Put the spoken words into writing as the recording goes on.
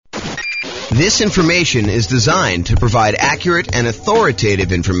This information is designed to provide accurate and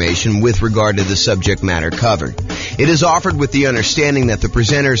authoritative information with regard to the subject matter covered. It is offered with the understanding that the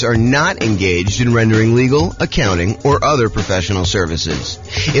presenters are not engaged in rendering legal, accounting, or other professional services.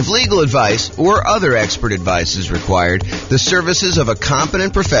 If legal advice or other expert advice is required, the services of a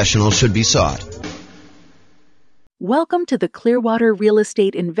competent professional should be sought. Welcome to the Clearwater Real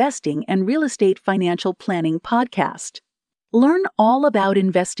Estate Investing and Real Estate Financial Planning podcast. Learn all about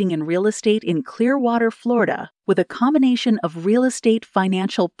investing in real estate in Clearwater, Florida, with a combination of real estate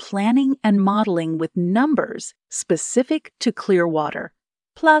financial planning and modeling with numbers specific to Clearwater,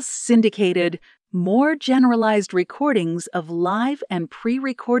 plus syndicated, more generalized recordings of live and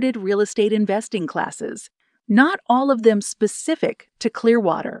pre-recorded real estate investing classes, not all of them specific to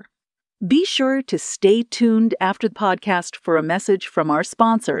Clearwater. Be sure to stay tuned after the podcast for a message from our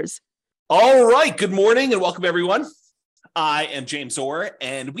sponsors. All right, good morning and welcome everyone. I am James Orr,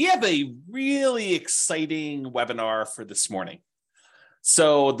 and we have a really exciting webinar for this morning.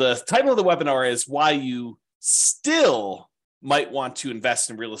 So the title of the webinar is why you still might want to invest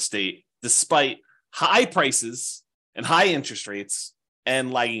in real estate despite high prices and high interest rates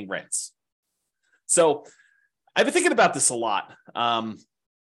and lagging rents. So I've been thinking about this a lot.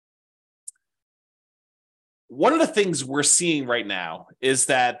 One of the things we're seeing right now is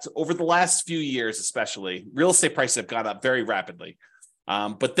that over the last few years, especially, real estate prices have gone up very rapidly.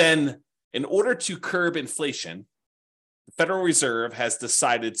 But then in order to curb inflation, the Federal Reserve has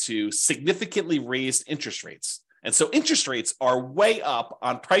decided to significantly raise interest rates. And so interest rates are way up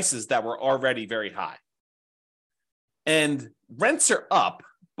on prices that were already very high. And rents are up,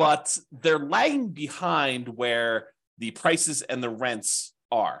 but they're lagging behind where the prices and the rents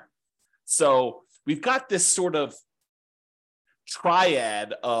are. So we've got this sort of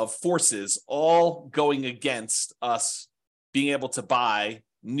triad of forces all going against us being able to buy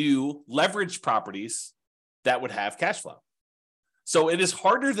new leveraged properties that would have cash flow. So it is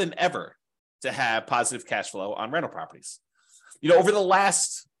harder than ever to have positive cash flow on rental properties. Over the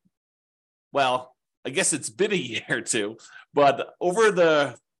last, well, I guess it's been a year or two, but over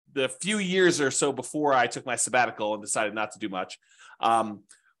the few years or so before I took my sabbatical and decided not to do much,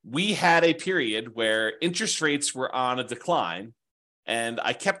 we had a period where interest rates were on a decline, and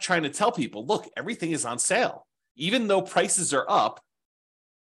I kept trying to tell people, look, everything is on sale. Even though prices are up,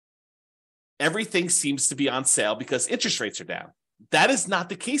 everything seems to be on sale because interest rates are down. That is not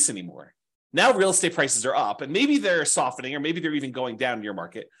the case anymore. Now real estate prices are up, and maybe they're softening, or maybe they're even going down in your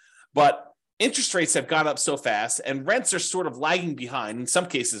market, but interest rates have gone up so fast and rents are sort of lagging behind. In some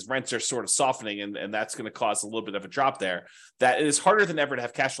cases, rents are sort of softening, and that's going to cause a little bit of a drop there, that it is harder than ever to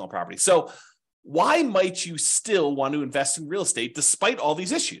have cash flow on property. So why might you still want to invest in real estate despite all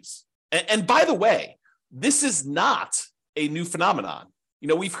these issues? And by the way, this is not a new phenomenon.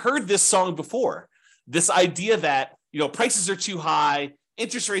 We've heard this song before, this idea that, prices are too high,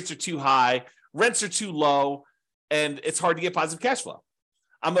 interest rates are too high, rents are too low, and it's hard to get positive cash flow.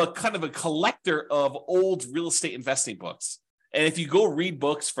 I'm a kind of a collector of old real estate investing books. And if you go read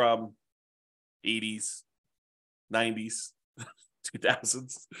books from 80s, 90s,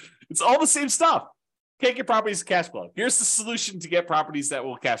 2000s, it's all the same stuff. Can't get properties to cash flow. Here's the solution to get properties that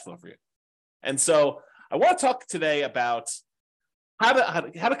will cash flow for you. And so I want to talk today about how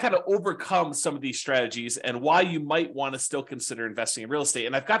to kind of overcome some of these strategies and why you might want to still consider investing in real estate.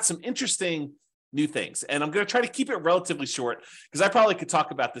 And I've got some interesting new things. And I'm going to try to keep it relatively short because I probably could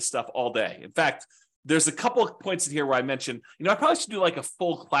talk about this stuff all day. In fact, there's a couple of points in here where I mentioned, I probably should do like a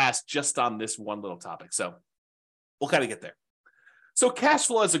full class just on this one little topic. So we'll kind of get there. So cash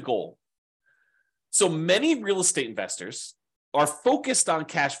flow as a goal. So many real estate investors are focused on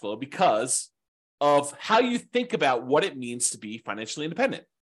cash flow because of how you think about what it means to be financially independent.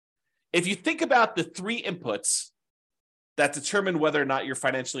 If you think about the three inputs that determine whether or not you're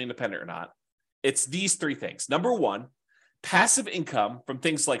financially independent or not, it's these three things. Number one, passive income from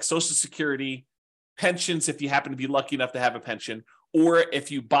things like Social Security, pensions, if you happen to be lucky enough to have a pension, or if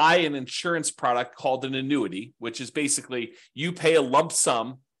you buy an insurance product called an annuity, which is basically you pay a lump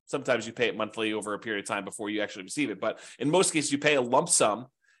sum. Sometimes you pay it monthly over a period of time before you actually receive it. But in most cases, you pay a lump sum.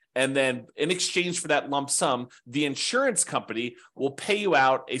 And then in exchange for that lump sum, the insurance company will pay you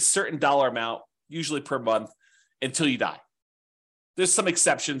out a certain dollar amount, usually per month, until you die. There's some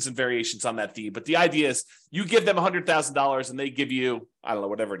exceptions and variations on that theme, but the idea is you give them $100,000 and they give you, I don't know,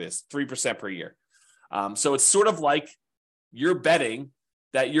 whatever it is, 3% per year. So it's sort of like you're betting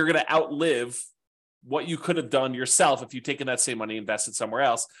that you're going to outlive what you could have done yourself if you'd taken that same money, invested somewhere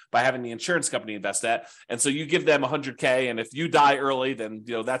else by having the insurance company invest that. And so you give them $100K, and if you die early, then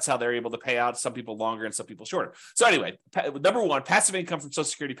that's how they're able to pay out, some people longer and some people shorter. So anyway, number one, passive income from Social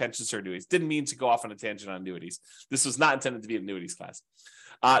Security, pensions, or annuities. Didn't mean to go off on a tangent on annuities. This was not intended to be an annuities class.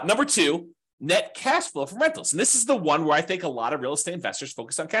 Number two, net cash flow from rentals. And this is the one where I think a lot of real estate investors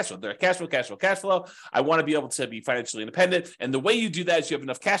focus on cash flow. They're cash flow, cash flow, cash flow. I want to be able to be financially independent. And the way you do that is you have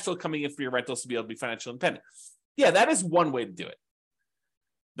enough cash flow coming in for your rentals to be able to be financially independent. Yeah, that is one way to do it.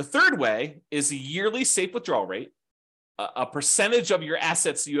 The third way is a yearly safe withdrawal rate, a percentage of your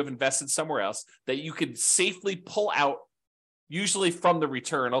assets that you have invested somewhere else that you can safely pull out, usually from the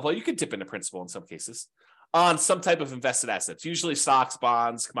return, although you can dip into principal in some cases, on some type of invested assets, usually stocks,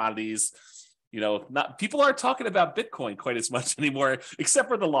 bonds, commodities. People aren't talking about Bitcoin quite as much anymore, except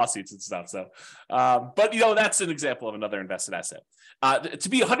for the lawsuits and stuff. So, but that's an example of another invested asset. To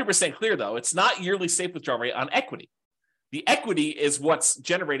be 100% clear, though, it's not yearly safe withdrawal rate on equity. The equity is what's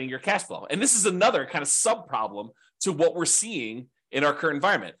generating your cash flow, and this is another kind of sub problem to what we're seeing in our current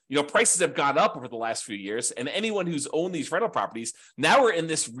environment. Prices have gone up over the last few years, and anyone who's owned these rental properties, now we're in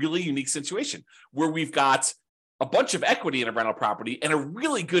this really unique situation where we've got a bunch of equity in a rental property and a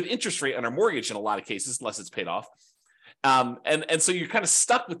really good interest rate on our mortgage in a lot of cases, unless it's paid off. And so you're kind of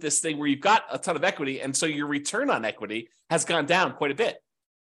stuck with this thing where you've got a ton of equity, and so your return on equity has gone down quite a bit.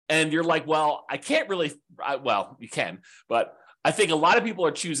 And you're like, well, I can't really, well, you can, but I think a lot of people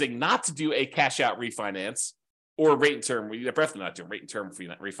are choosing not to do a cash out refinance or rate and term. You're definitely not doing rate and term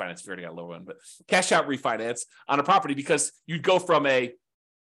refinance if you already got a low one, but cash out refinance on a property, because you'd go from a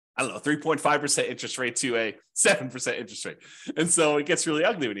 3.5% interest rate to a 7% interest rate. And so it gets really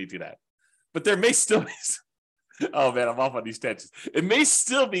ugly when you do that. But there may still be, oh man, I'm off on these tangents. It may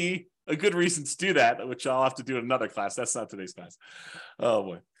still be a good reason to do that, which I'll have to do in another class. That's not today's class. Oh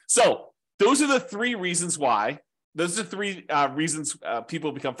boy. So those are the three reasons why. Those are three reasons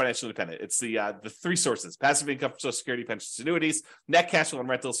people become financially independent. It's the three sources: passive income, Social Security, pensions, annuities, net cash flow on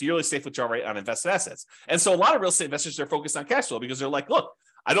rentals, yearly safe withdrawal rate on invested assets. And so a lot of real estate investors are focused on cash flow because they're like, look,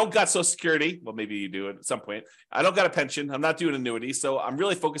 I don't got Social Security. Well, maybe you do at some point. I don't got a pension. I'm not doing annuity. So I'm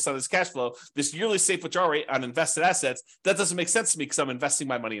really focused on this cash flow, this yearly safe withdrawal rate on invested assets. That doesn't make sense to me because I'm investing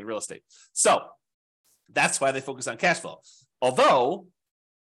my money in real estate. So that's why they focus on cash flow. Although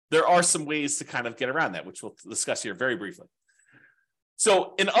there are some ways to kind of get around that, which we'll discuss here very briefly.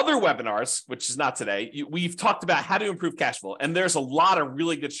 So in other webinars, which is not today, we've talked about how to improve cash flow. And there's a lot of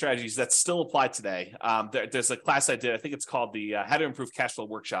really good strategies that still apply today. There's a class I did, I think it's called the How to Improve Cash Flow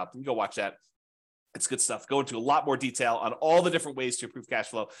Workshop. You can go watch that. It's good stuff. Go into a lot more detail on all the different ways to improve cash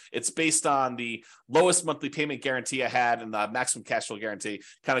flow. It's based on the lowest monthly payment guarantee I had and the maximum cash flow guarantee,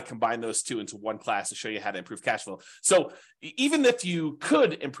 kind of combine those two into one class to show you how to improve cash flow. So even if you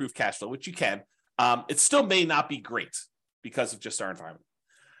could improve cash flow, which you can, it still may not be great because of just our environment.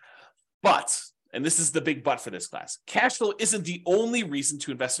 But, and this is the big but for this class, cash flow isn't the only reason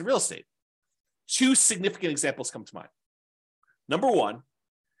to invest in real estate. Two significant examples come to mind. Number one,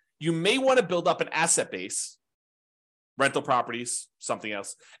 you may want to build up an asset base, rental properties, something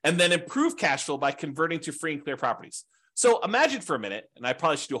else, and then improve cash flow by converting to free and clear properties. So imagine for a minute, and I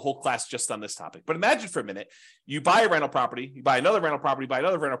probably should do a whole class just on this topic, but imagine for a minute, you buy a rental property, you buy another rental property, buy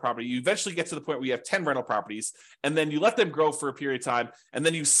another rental property, you eventually get to the point where you have 10 rental properties, and then you let them grow for a period of time, and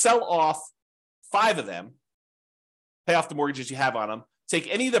then you sell off 5 of them, pay off the mortgages you have on them,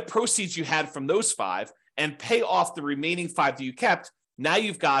 take any of the proceeds you had from those 5, and pay off the remaining 5 that you kept. Now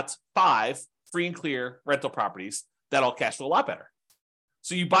you've got 5 free and clear rental properties that all cash flow a lot better.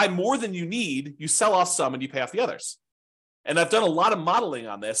 So you buy more than you need, you sell off some, and you pay off the others. And I've done a lot of modeling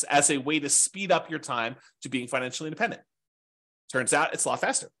on this as a way to speed up your time to being financially independent. Turns out it's a lot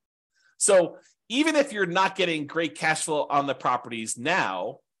faster. So even if you're not getting great cash flow on the properties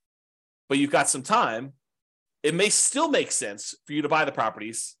now, but you've got some time, it may still make sense for you to buy the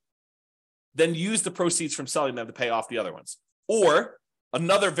properties, then use the proceeds from selling them to pay off the other ones. Or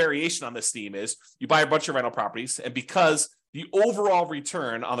another variation on this theme is you buy a bunch of rental properties, and because the overall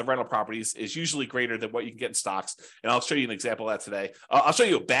return on the rental properties is usually greater than what you can get in stocks, and I'll show you an example of that today. I'll show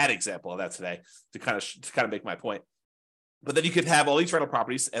you a bad example of that today to kind of make my point. But then you could have all these rental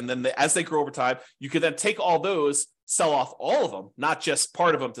properties, and then as they grow over time, you could then take all those, sell off all of them, not just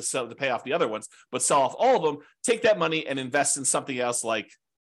part of them to pay off the other ones, but sell off all of them, take that money and invest in something else like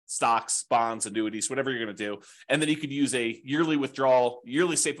stocks, bonds, annuities, whatever you're going to do. And then you could use a yearly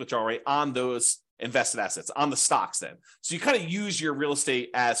safe withdrawal rate on those invested assets, on the stocks then. So you kind of use your real estate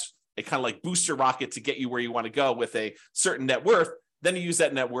as a kind of like booster rocket to get you where you want to go with a certain net worth. Then you use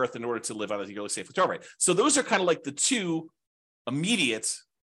that net worth in order to live on a yearly safe withdrawal rate. So those are kind of like the two immediate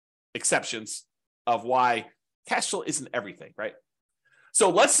exceptions of why cash flow isn't everything, right? So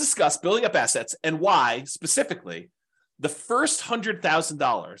let's discuss building up assets and why specifically the first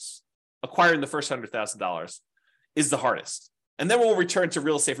 $100,000, acquiring the first $100,000 is the hardest. And then we'll return to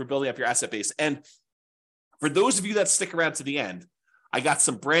real estate for building up your asset base. And for those of you that stick around to the end, I got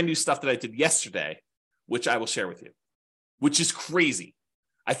some brand new stuff that I did yesterday, which I will share with you, which is crazy.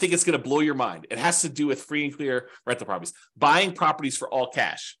 I think it's going to blow your mind. It has to do with free and clear rental properties, buying properties for all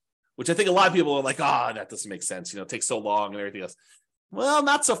cash, which I think a lot of people are like, oh, that doesn't make sense. It takes so long and everything else. Well,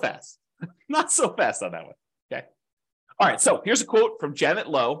 not so fast. Not so fast on that one. Okay. All right. So here's a quote from Janet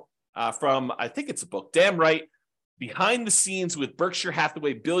Lowe from, I think it's a book, Damn Right, Behind the Scenes with Berkshire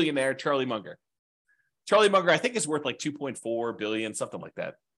Hathaway billionaire Charlie Munger. Charlie Munger, I think, is worth like 2.4 billion, something like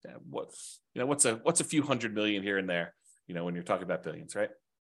that. What's a few hundred million here and there, when you're talking about billions, right?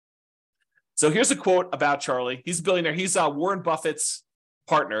 So here's a quote about Charlie. He's a billionaire. He's Warren Buffett's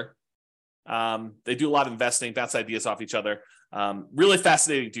partner. They do a lot of investing, bounce ideas off each other. Really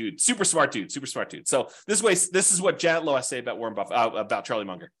fascinating dude, super smart dude. So this is what Janet Lowe has to say about Warren Buffett, about Charlie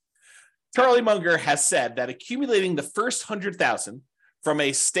Munger. Charlie Munger has said that accumulating the first 100,000 from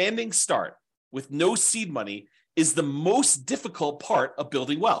a standing start with no seed money is the most difficult part of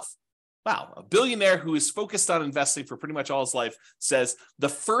building wealth. Wow, a billionaire who is focused on investing for pretty much all his life says the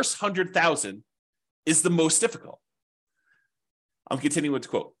first 100,000 is the most difficult. I'm continuing with the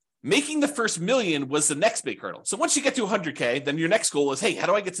quote. Making the first million was the next big hurdle. So once you get to 100K, then your next goal is, hey, how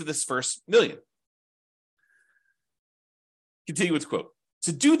do I get to this first million? Continue with the quote.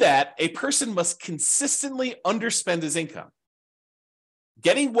 To do that, a person must consistently underspend his income.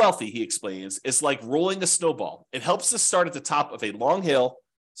 Getting wealthy, he explains, is like rolling a snowball. It helps us start at the top of a long hill,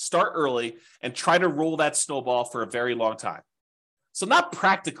 start early, and try to roll that snowball for a very long time. So not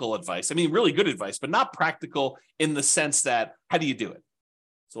practical advice. I mean, really good advice, but not practical in the sense that, how do you do it?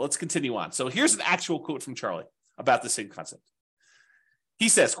 So let's continue on. So here's an actual quote from Charlie about the same concept. He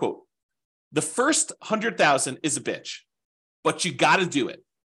says, quote, the first 100,000 is a bitch, but you got to do it.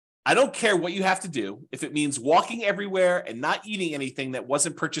 I don't care what you have to do. If it means walking everywhere and not eating anything that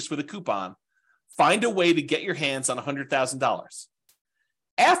wasn't purchased with a coupon, find a way to get your hands on $100,000.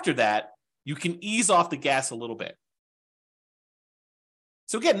 After that, you can ease off the gas a little bit.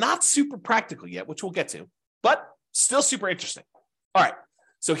 So again, not super practical yet, which we'll get to, but still super interesting. All right.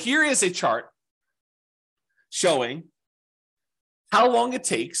 So here is a chart showing how long it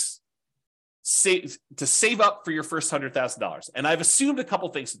takes to save up for your first $100,000. And I've assumed a couple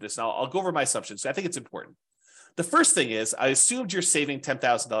things with this. Now I'll go over my assumptions. So I think it's important. The first thing is I assumed you're saving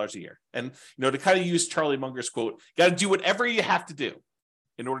 $10,000 a year. And, to kind of use Charlie Munger's quote, you got to do whatever you have to do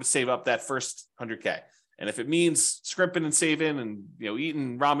in order to save up that first 100K. And if it means scrimping and saving and,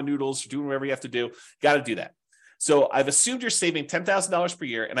 eating ramen noodles or doing whatever you have to do, got to do that. So I've assumed you're saving $10,000 per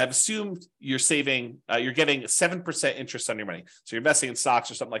year, and I've assumed you're saving, you're getting 7% interest on your money. So you're investing in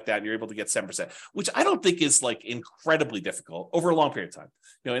stocks or something like that, and you're able to get 7%, which I don't think is like incredibly difficult over a long period of time.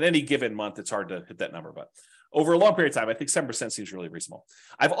 In any given month, it's hard to hit that number, but over a long period of time, I think 7% seems really reasonable.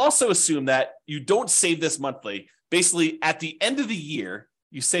 I've also assumed that you don't save this monthly. Basically, at the end of the year,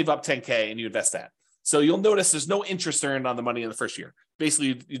 you save up 10K and you invest that. So you'll notice there's no interest earned on the money in the first year.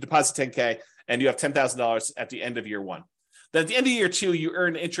 Basically, you deposit 10K and you have $10,000 at the end of year one. Then at the end of year two, you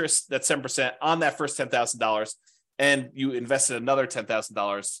earn interest that's 7% on that first $10,000, and you invested another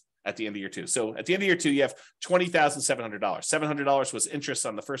 $10,000 at the end of year two. So at the end of year two, you have $20,700. $700 was interest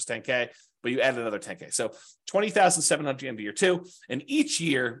on the first 10K, but you added another 10K. So $20,700 at the end of year two. And each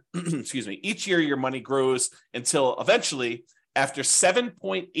year, each year your money grows until eventually, after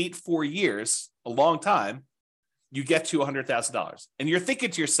 7.84 years, a long time, you get to $100,000. And you're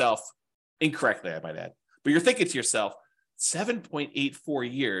thinking to yourself, incorrectly, I might add, but you're thinking to yourself,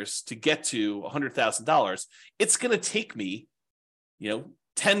 7.84 years to get to $100,000. It's going to take me,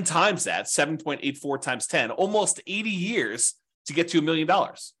 10 times that, 7.84 times 10, almost 80 years to get to $1 million.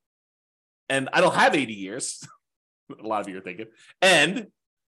 And I don't have 80 years. A lot of you are thinking. And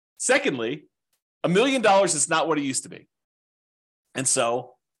secondly, $1 million is not what it used to be. And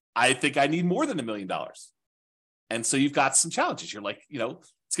so I think I need more than $1 million. And so you've got some challenges. You're like,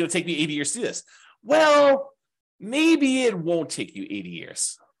 it's going to take me 80 years to do this. Well, maybe it won't take you 80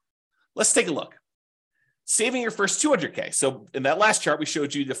 years. Let's take a look. Saving your first 200K. So in that last chart, we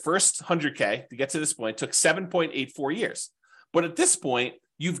showed you the first 100K to get to this point took 7.84 years. But at this point,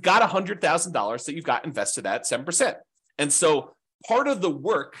 you've got $100,000 that you've got invested at 7%. And so part of the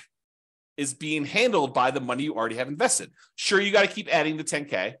work is being handled by the money you already have invested. Sure, you got to keep adding the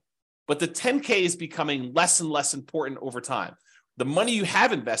 10K, but the 10K is becoming less and less important over time. The money you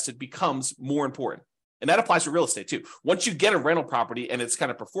have invested becomes more important. And that applies to real estate too. Once you get a rental property and it's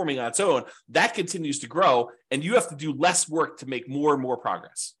kind of performing on its own, that continues to grow and you have to do less work to make more and more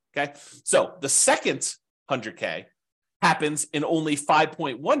progress. Okay. So the second 100K happens in only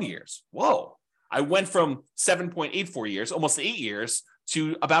 5.1 years. Whoa. I went from 7.84 years, almost 8 years,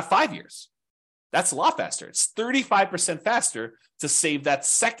 to about 5 years. That's a lot faster. It's 35% faster to save that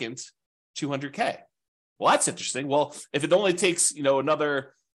second 200K. Well, that's interesting. Well, if it only takes,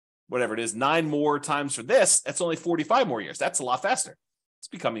 another, whatever it is, 9 more times for this, that's only 45 more years. That's a lot faster. It's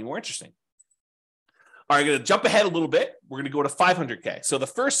becoming more interesting. All right, I'm going to jump ahead a little bit. We're going to go to 500K. So the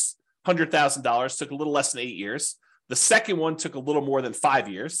first $100,000 took a little less than 8 years. The second one took a little more than 5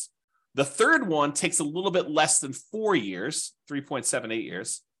 years. The third one takes a little bit less than 4 years, 3.78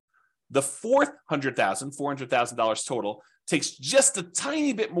 years. The fourth $400,000 total, takes just a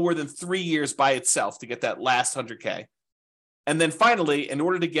tiny bit more than 3 years by itself to get that last 100K. And then finally, in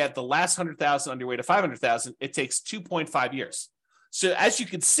order to get the last 100,000 on your way to 500,000, it takes 2.5 years. So as you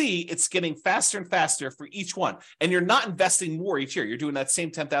can see, it's getting faster and faster for each one. And you're not investing more each year. You're doing that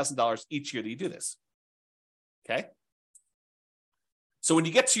same $10,000 each year that you do this. Okay. So when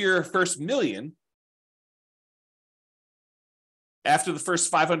you get to your first million, after the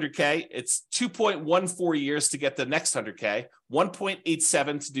first 500K, it's 2.14 years to get the next 100K,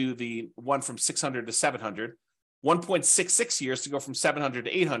 1.87 to do the one from 600 to 700, 1.66 years to go from 700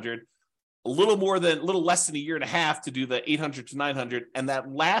 to 800, a little less than a year and a half to do the 800 to 900, and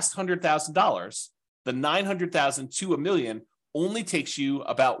that last $100,000, the 900,000 to $1 million, only takes you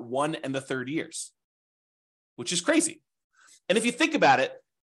about 1 1/3 years, which is crazy. And if you think about it,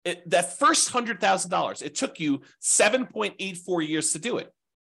 that first $100,000, it took you 7.84 years to do it.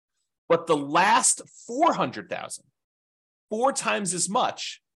 But the last 400,000, 4 times as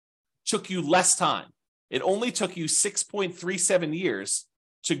much, took you less time. It only took you 6.37 years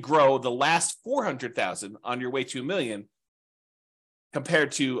to grow the last 400,000 on your way to $1 million,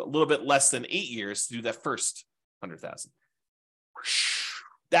 compared to a little bit less than 8 years to do that first 100,000.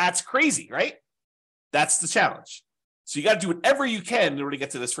 That's crazy, right? That's the challenge. So you got to do whatever you can in order to get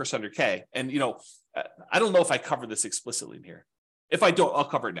to this first 100K. And, I don't know if I covered this explicitly in here. If I don't, I'll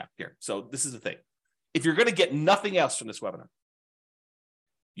cover it now here. So this is the thing. If you're going to get nothing else from this webinar,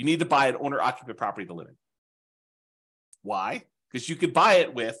 you need to buy an owner-occupant property to live in. Why? Because you could buy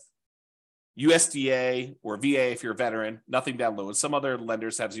it with USDA or VA if you're a veteran, nothing down loan. Some other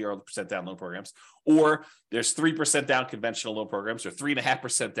lenders have 0% down loan programs, or there's 3% down conventional loan programs or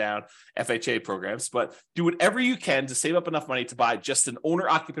 3.5% down FHA programs. But do whatever you can to save up enough money to buy just an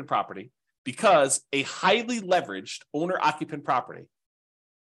owner-occupant property, because a highly leveraged owner-occupant property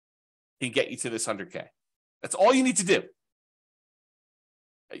can get you to this 100K. That's all you need to do.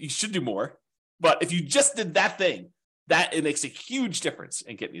 You should do more, but if you just did that thing, it makes a huge difference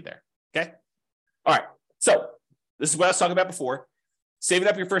in getting you there. Okay. All right. So this is what I was talking about before. Saving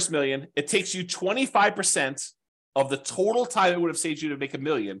up your first $1 million. It takes you 25% of the total time it would have saved you to make $1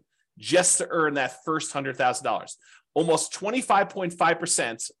 million just to earn that first $100,000. Almost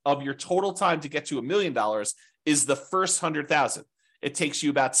 25.5% of your total time to get to $1 million is the first 100,000. It takes you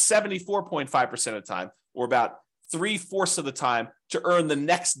about 74.5% of the time, or about 3/4 of the time, to earn the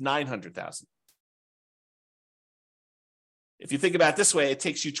next 900,000. If you think about it this way, it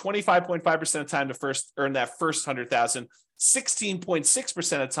takes you 25.5% of the time to earn that first 100,000,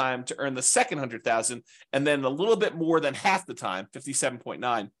 16.6% of the time to earn the second 100,000, and then a little bit more than half the time,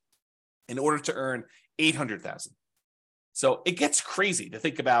 57.9, in order to earn 800,000. So it gets crazy to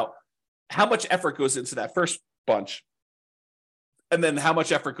think about how much effort goes into that first bunch, and then how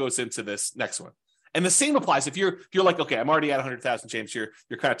much effort goes into this next one. And the same applies if you're like, okay, I'm already at 100,000, James. You're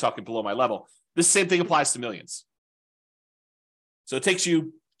kind of talking below my level. The same thing applies to millions. So it takes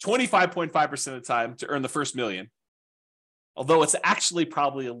you 25.5% of the time to earn the first $1 million, although it's actually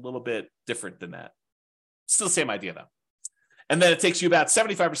probably a little bit different than that. Still the same idea, though. And then it takes you about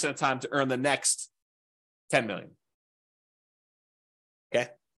 75% of the time to earn the next 10 million. Okay?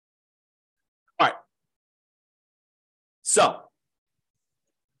 All right. So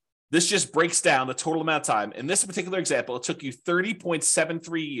this just breaks down the total amount of time. In this particular example, it took you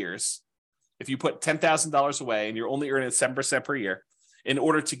 30.73 years if you put $10,000 away and you're only earning 7% per year in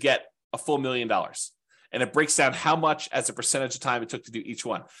order to get a full $1 million. And it breaks down how much as a percentage of time it took to do each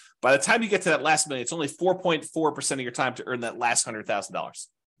one. By the time you get to that last million, it's only 4.4% of your time to earn that last $100,000.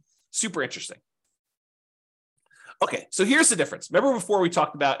 Super interesting. Okay, so here's the difference. Remember before we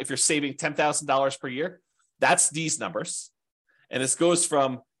talked about if you're saving $10,000 per year, that's these numbers. And this goes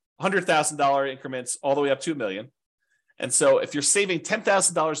from $100,000 increments all the way up to $1 million. And so if you're saving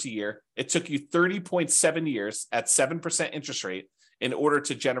 $10,000 a year, it took you 30.7 years at 7% interest rate in order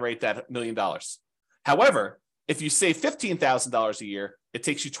to generate that $1 million. However, if you save $15,000 a year, it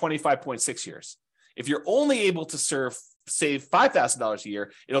takes you 25.6 years. If you're only able to save $5,000 a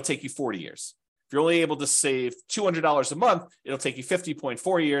year, it'll take you 40 years. If you're only able to save $200 a month, it'll take you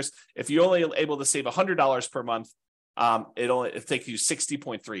 50.4 years. If you're only able to save $100 per month, it'll take you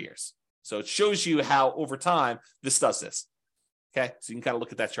 60.3 years. So it shows you how over time this does this. Okay, so you can kind of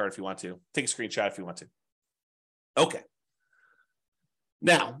look at that chart if you want to. Take a screenshot if you want to. Okay.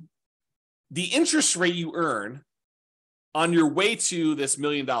 Now, the interest rate you earn on your way to this $1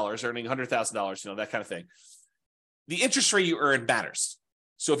 million, earning $100,000, that kind of thing, the interest rate you earn matters.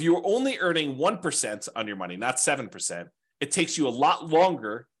 So if you're only earning 1% on your money, not 7%, it takes you a lot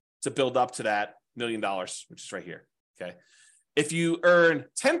longer to build up to that $1 million, which is right here. Okay. If you earn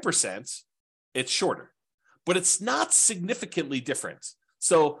 10%, it's shorter, but it's not significantly different.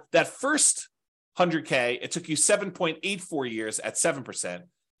 So that first 100K, it took you 7.84 years at 7%.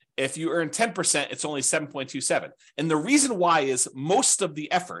 If you earn 10%, it's only 7.27. And the reason why is most of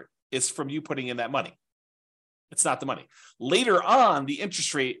the effort is from you putting in that money. It's not the money. Later on, the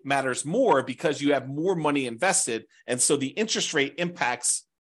interest rate matters more because you have more money invested. And so the interest rate impacts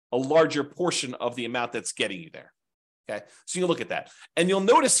a larger portion of the amount that's getting you there. Okay. So you look at that. And you'll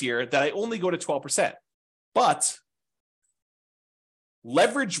notice here that I only go to 12%. But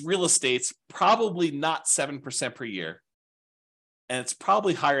leveraged real estate's probably not 7% per year. And it's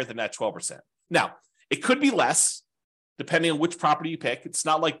probably higher than that 12%. Now, it could be less, depending on which property you pick. It's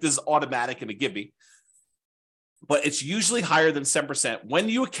not like this is automatic and a gimme. But it's usually higher than 7% when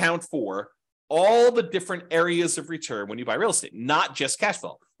you account for all the different areas of return when you buy real estate, not just cash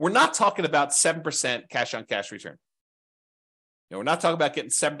flow. We're not talking about 7% cash on cash return. We're not talking about getting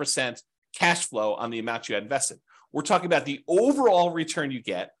 7% cash flow on the amount you had invested. We're talking about the overall return you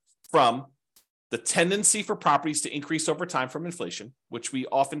get from the tendency for properties to increase over time from inflation, which we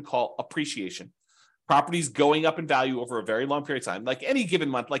often call appreciation. Properties going up in value over a very long period of time, like any given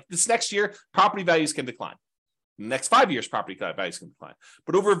month, like this next year, property values can decline. In the next 5 years, property values can decline.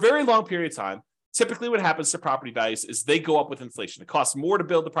 But over a very long period of time, typically what happens to property values is they go up with inflation. It costs more to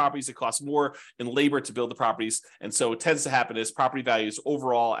build the properties. It costs more in labor to build the properties. And so what tends to happen is property values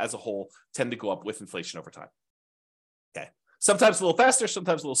overall as a whole tend to go up with inflation over time. Okay. Sometimes a little faster,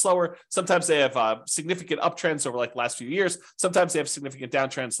 sometimes a little slower. Sometimes they have significant uptrends over like the last few years. Sometimes they have significant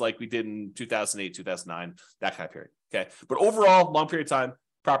downtrends like we did in 2008, 2009, that kind of period. Okay. But overall, long period of time,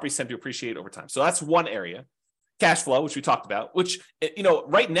 properties tend to appreciate over time. So that's one area. Cash flow, which we talked about, which,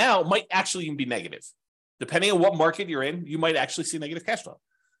 right now might actually even be negative. Depending on what market you're in, you might actually see negative cash flow.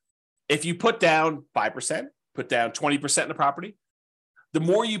 If you put down 5%, put down 20% in a property, the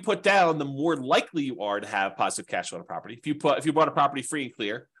more you put down, the more likely you are to have positive cash flow on a property. If you bought a property free and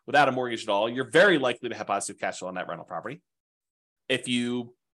clear without a mortgage at all, you're very likely to have positive cash flow on that rental property. If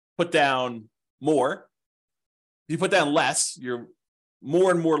you put down more, if you put down less, you're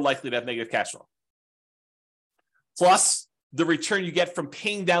more and more likely to have negative cash flow. Plus the return you get from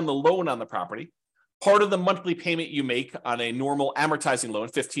paying down the loan on the property. Part of the monthly payment you make on a normal amortizing loan,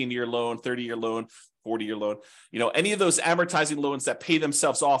 15-year loan, 30-year loan, 40-year loan, any of those amortizing loans that pay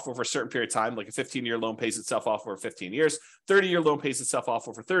themselves off over a certain period of time, like a 15-year loan pays itself off over 15 years, 30-year loan pays itself off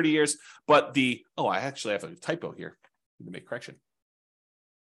over 30 years. But I actually have a typo here. Let me make a correction.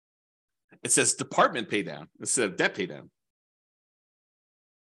 It says department pay down instead of debt pay down.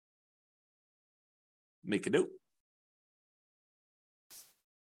 Make a note.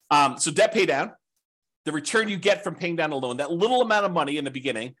 So debt pay down, the return you get from paying down a loan, that little amount of money in the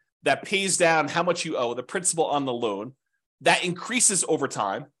beginning that pays down how much you owe, the principal on the loan, that increases over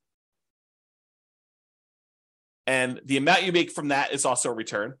time. And the amount you make from that is also a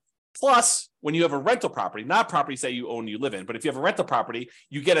return. Plus, when you have a rental property, not properties that you own, you live in, but if you have a rental property,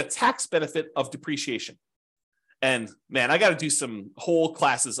 you get a tax benefit of depreciation. And man, I got to do some whole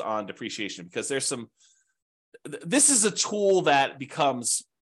classes on depreciation because this is a tool that becomes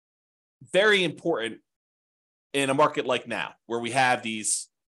very important in a market like now, where we have these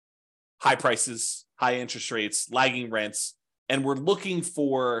high prices, high interest rates, lagging rents, and we're looking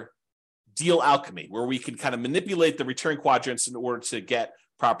for deal alchemy, where we can kind of manipulate the return quadrants in order to get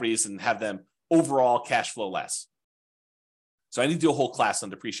properties and have them overall cash flow less. So I need to do a whole class on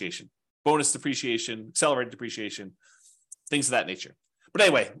depreciation, bonus depreciation, accelerated depreciation, things of that nature. But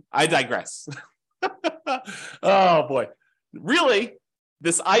anyway, I digress. Oh boy. Really,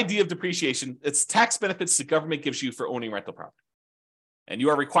 this idea of depreciation, it's tax benefits the government gives you for owning rental property. And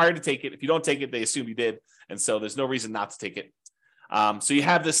you are required to take it. If you don't take it, they assume you did. And so there's no reason not to take it. So you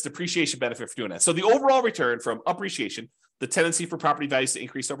have this depreciation benefit for doing that. So the overall return from appreciation, the tendency for property values to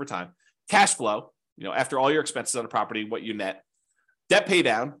increase over time, cash flow, after all your expenses on a property, what you net, debt pay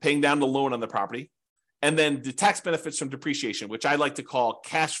down, paying down the loan on the property, and then the tax benefits from depreciation, which I like to call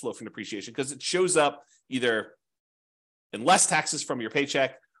cash flow from depreciation, because it shows up either in less taxes from your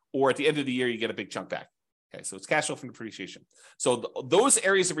paycheck, or at the end of the year, you get a big chunk back. Okay, so it's cash flow from depreciation. So those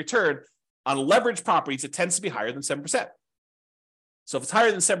areas of return on leveraged properties, it tends to be higher than 7%. So if it's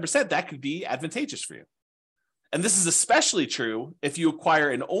higher than 7%, that could be advantageous for you. And this is especially true if you acquire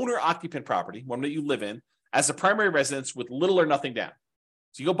an owner-occupant property, one that you live in, as a primary residence with little or nothing down.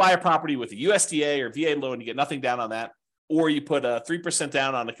 So you go buy a property with a USDA or VA loan, you get nothing down on that, or you put a 3%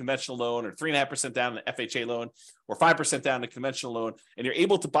 down on a conventional loan, or 3.5% down on an FHA loan, or 5% down on a conventional loan, and you're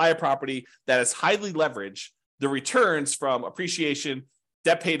able to buy a property that is highly leveraged. The returns from appreciation,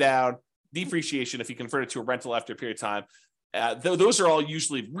 debt pay down, depreciation, if you convert it to a rental after a period of time, those are all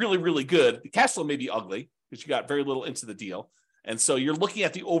usually really, really good. The cash flow may be ugly because you got very little into the deal. And so you're looking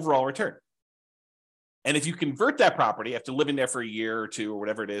at the overall return. And if you convert that property after living there for a year or two or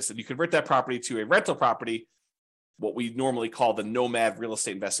whatever it is, and you convert that property to a rental property, what we normally call the nomad real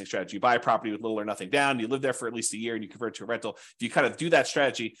estate investing strategy. You buy a property with little or nothing down, you live there for at least a year, and you convert it to a rental. If you kind of do that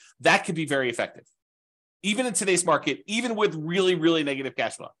strategy, that can be very effective. Even in today's market, even with really, really negative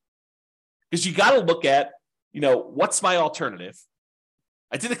cash flow. Because you got to look at, what's my alternative?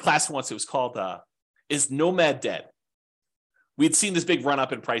 I did a class once, it was called, Is Nomad Dead? We had seen this big run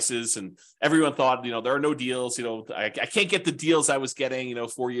up in prices, and everyone thought, there are no deals. I can't get the deals I was getting,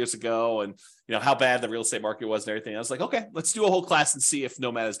 4 years ago, and how bad the real estate market was and everything. I was like, okay, let's do a whole class and see if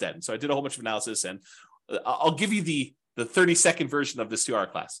Nomad is dead. And so I did a whole bunch of analysis, and I'll give you the 30-second version of this 2-hour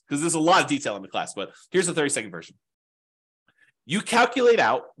class, because there's a lot of detail in the class, but here's the 30-second version. You calculate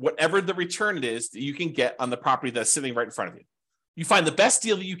out whatever the return it is that you can get on the property that's sitting right in front of you. You find the best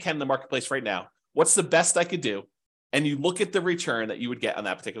deal that you can in the marketplace right now. What's the best I could do? And you look at the return that you would get on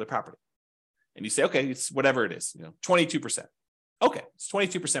that particular property. And you say, okay, it's whatever it is, 22%. Okay, it's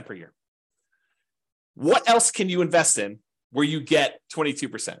 22% per year. What else can you invest in where you get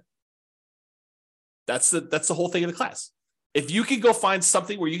 22%? That's the whole thing of the class. If you can go find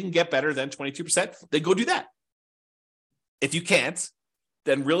something where you can get better than 22%, then go do that. If you can't,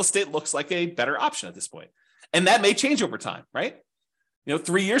 then real estate looks like a better option at this point. And that may change over time, right?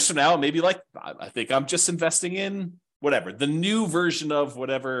 3 years from now, maybe like, I think I'm just investing in whatever, the new version of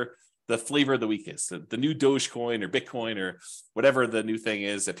whatever the flavor of the week is, the new Dogecoin or Bitcoin or whatever the new thing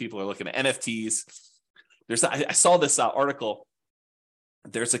is that people are looking at, NFTs. I saw this article.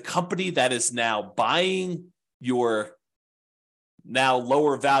 There's a company that is now buying your now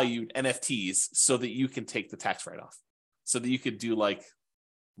lower valued NFTs so that you can take the tax write-off, so that you could do like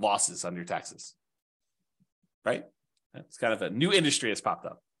losses on your taxes, right? It's kind of a new industry that's popped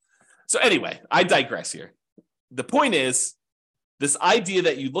up. So anyway, I digress here. The point is this idea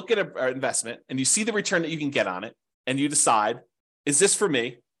that you look at an investment and you see the return that you can get on it, and you decide, is this for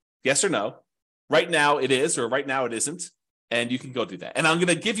me? Yes or no? Right now it is, or right now it isn't. And you can go do that. And I'm going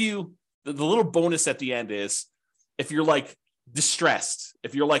to give you the little bonus at the end is, if you're like distressed,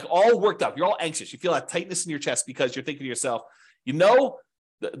 if you're like all worked up, you're all anxious, you feel that tightness in your chest because you're thinking to yourself,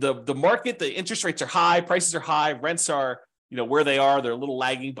 the market, the interest rates are high, prices are high, rents are, where they are, they're a little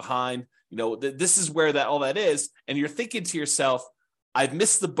lagging behind. This is where all that is. And you're thinking to yourself, I've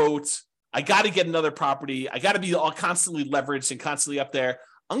missed the boat. I got to get another property. I got to be all constantly leveraged and constantly up there.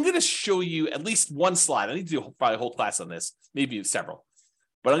 I'm going to show you at least one slide. I need to do probably a whole class on this, maybe several,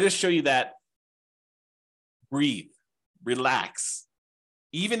 but I'm going to show you that breathe, relax.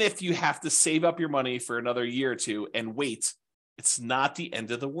 Even if you have to save up your money for another year or two and wait, it's not the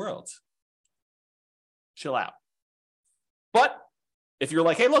end of the world. Chill out. But if you're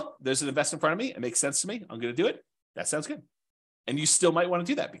like, hey, look, there's an investment in front of me, it makes sense to me, I'm going to do it, that sounds good. And you still might want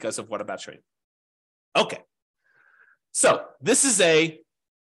to do that because of what I'm about to show you. Okay. So this is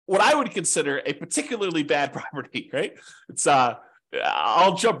what I would consider a particularly bad property, right? It's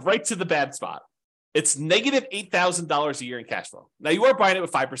I'll jump right to the bad spot. It's negative $8,000 a year in cash flow. Now you are buying it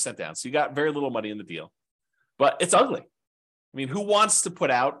with 5% down, so you got very little money in the deal, but it's ugly. I mean, who wants to put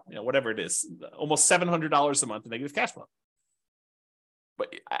out, whatever it is, almost $700 a month in negative cash flow?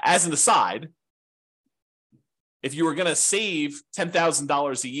 But as an aside, if you were going to save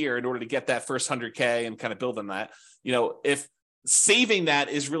 $10,000 a year in order to get that first 100K and kind of build on that, if saving that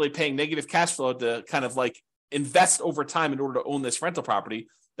is really paying negative cash flow to kind of like invest over time in order to own this rental property,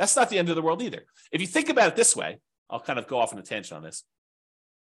 that's not the end of the world either. If you think about it this way, I'll kind of go off on a tangent on this.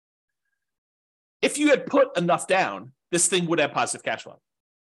 If you had put enough down, this thing would have positive cash flow.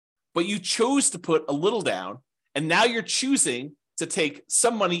 But you chose to put a little down, and now you're choosing to take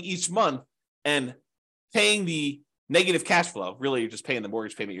some money each month and paying the negative cash flow. Really, you're just paying the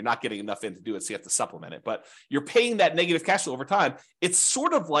mortgage payment. You're not getting enough in to do it, so you have to supplement it. But you're paying that negative cash flow over time. It's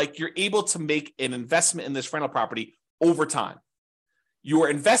sort of like you're able to make an investment in this rental property over time. You are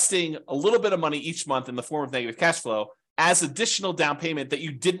investing a little bit of money each month in the form of negative cash flow as additional down payment that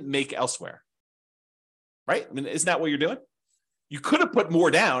you didn't make elsewhere. Right? I mean, isn't that what you're doing? You could have put more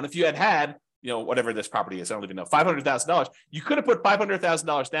down if you had, whatever this property is. I don't even know, $500,000. You could have put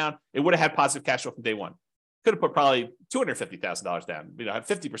 $500,000 down. It would have had positive cash flow from day one. Could have put probably $250,000 down, had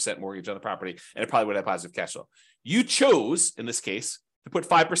 50% mortgage on the property, and it probably would have positive cash flow. You chose, in this case, to put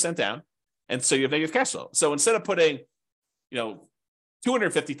 5% down, and so you have negative cash flow. So instead of putting,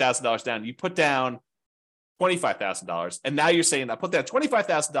 $250,000 down, you put down $25,000, and now you're saying, I put down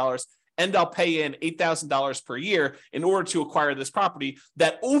 $25,000, and I'll pay in $8,000 per year in order to acquire this property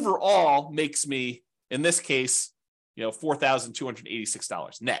that overall makes me, in this case,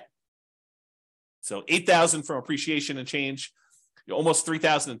 $4,286 net. So $8,000 from appreciation and change, almost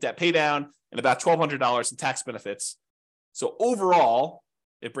 $3,000 in debt pay down, and about $1,200 in tax benefits. So overall,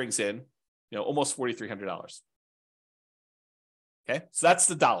 it brings in, almost $4,300. Okay, so that's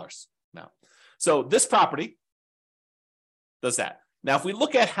the dollars now. So this property does that. Now, if we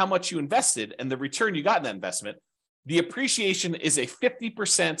look at how much you invested and the return you got in that investment, the appreciation is a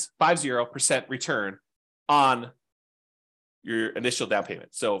 50% return on your initial down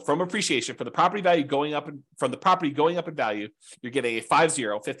payment. So from appreciation, for the property value going up, in value, you're getting a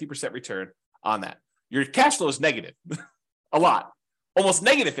 50% return on that. Your cash flow is negative, a lot, almost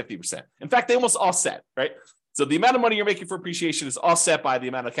negative 50%. In fact, they almost offset, right? So the amount of money you're making for appreciation is offset by the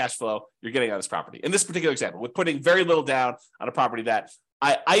amount of cash flow you're getting on this property. In this particular example, with putting very little down on a property that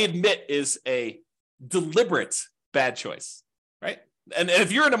I admit is a deliberate bad choice, right? And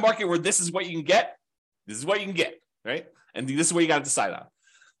if you're in a market where this is what you can get, this is what you can get, right? And this is what you got to decide on.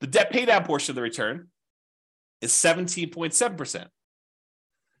 The debt pay down portion of the return is 17.7%.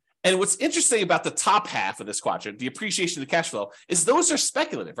 And what's interesting about the top half of this quadrant, the appreciation of the cash flow, is those are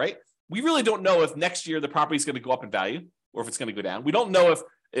speculative, right? We really don't know if next year the property is going to go up in value or if it's going to go down. We don't know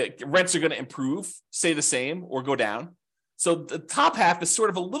if rents are going to improve, stay the same, or go down. So the top half is sort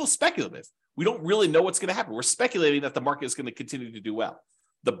of a little speculative. We don't really know what's going to happen. We're speculating that the market is going to continue to do well.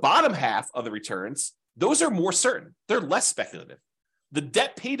 The bottom half of the returns, those are more certain. They're less speculative. The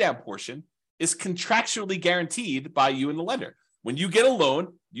debt pay down portion is contractually guaranteed by you and the lender. When you get a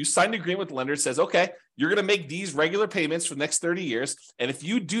loan, you sign an agreement with the lender that says, okay, you're going to make these regular payments for the next 30 years. And if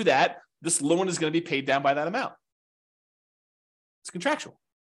you do that, this loan is going to be paid down by that amount. It's contractual.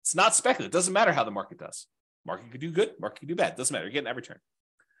 It's not speculative. It doesn't matter how the market does. Market could do good, market could do bad. It doesn't matter. You're getting that return.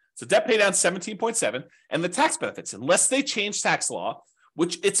 So debt pay down 17.7, and the tax benefits, unless they change tax law,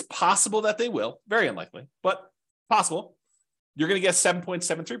 which it's possible that they will, very unlikely, but possible, you're going to get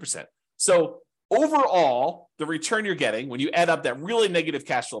 7.73%. So overall, the return you're getting when you add up that really negative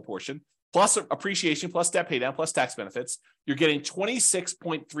cash flow portion, plus appreciation, plus debt pay down, plus tax benefits, you're getting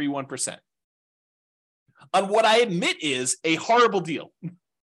 26.31%. On what I admit is a horrible deal.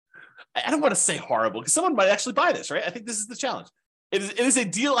 I don't want to say horrible because someone might actually buy this, right? I think this is the challenge. It is a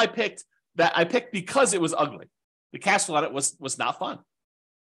deal I picked because it was ugly. The cash flow on it was not fun.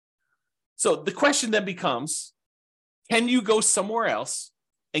 So the question then becomes, can you go somewhere else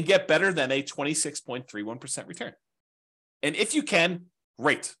and get better than a 26.31% return? And if you can,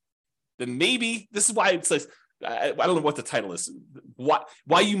 great. Then maybe this is why it says, I don't know what the title is,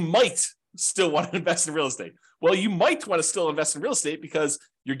 why you might still want to invest in real estate. Well, you might want to still invest in real estate because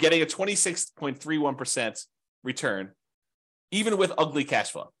you're getting a 26.31% return, even with ugly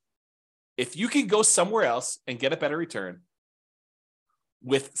cash flow. If you can go somewhere else and get a better return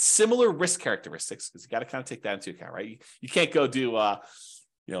with similar risk characteristics, because you got to kind of take that into account, right? You can't go do, I'm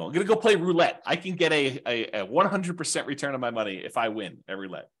going to go play roulette. I can get a 100% return on my money if I win at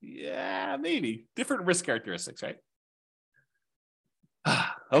roulette. Yeah, maybe. Different risk characteristics, right?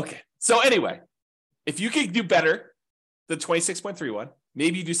 Okay. So anyway, if you can do better than 26.31,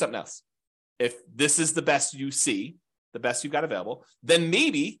 maybe you do something else. If this is the best you see, the best you've got available, then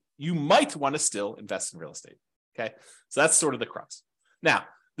maybe you might want to still invest in real estate. Okay. So that's sort of the crux. Now,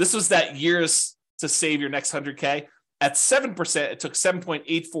 this was that years to save your next 100K. At 7%, it took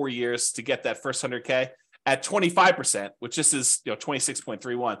 7.84 years to get that first 100K. At 25%, which this is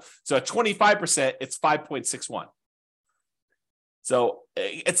 26.31. So at 25%, it's 5.61. So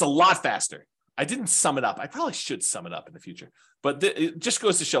it's a lot faster. I didn't sum it up. I probably should sum it up in the future. But it just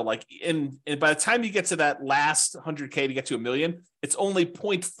goes to show, like, by the time you get to that last 100K to get to $1 million, it's only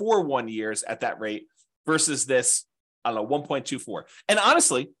 0.41 years at that rate versus this, I don't know, 1.24. And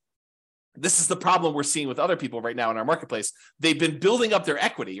honestly, this is the problem we're seeing with other people right now in our marketplace. They've been building up their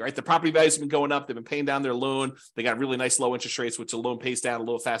equity, right? The property values have been going up. They've been paying down their loan. They got really nice low interest rates, which the loan pays down a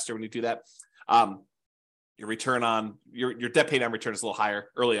little faster when you do that. Your return on your debt pay down return is a little higher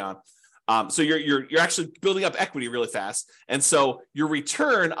early on. So you're actually building up equity really fast. And so your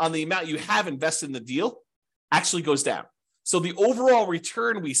return on the amount you have invested in the deal actually goes down. So the overall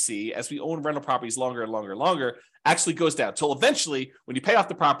return we see as we own rental properties longer and longer and longer actually goes down till eventually when you pay off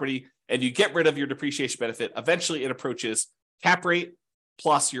the property and you get rid of your depreciation benefit, eventually it approaches cap rate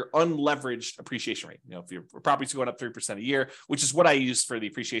plus your unleveraged appreciation rate. If your property's going up 3% a year, which is what I use for the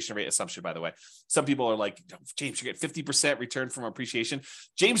appreciation rate assumption, by the way. Some people are like, James, you get 50% return from appreciation.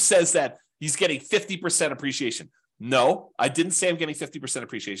 James says that he's getting 50% appreciation. No, I didn't say I'm getting 50%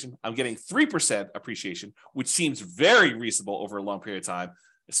 appreciation. I'm getting 3% appreciation, which seems very reasonable over a long period of time,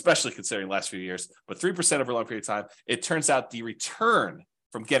 especially considering the last few years. But 3% over a long period of time, it turns out the return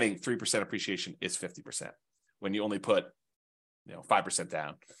from getting 3% appreciation is 50% when you only put 5%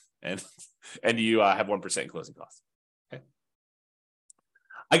 down and you have 1% in closing costs. Okay.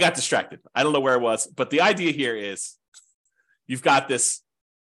 I got distracted. I don't know where I was, but the idea here is you've got this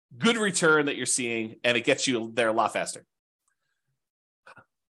good return that you're seeing, and it gets you there a lot faster.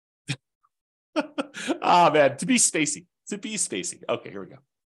 Man, to be spacey. Okay, here we go.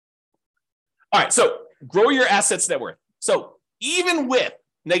 All right, so grow your assets net worth. So even with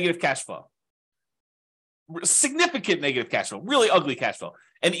negative cash flow, significant negative cash flow, really ugly cash flow,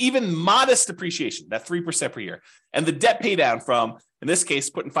 and even modest depreciation, that 3% per year, and the debt pay down from, in this case,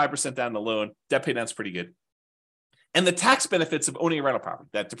 putting 5% down the loan, debt pay down is pretty good. And the tax benefits of owning a rental property,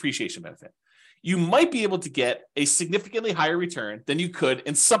 that depreciation benefit, you might be able to get a significantly higher return than you could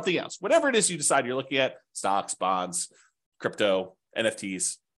in something else. Whatever it is you decide you're looking at, stocks, bonds, crypto,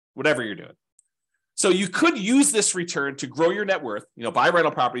 NFTs, whatever you're doing. So you could use this return to grow your net worth, buy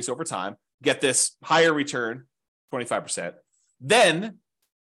rental properties over time, get this higher return, 25%. Then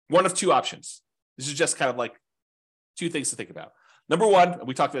one of two options. This is just kind of like two things to think about. Number one, and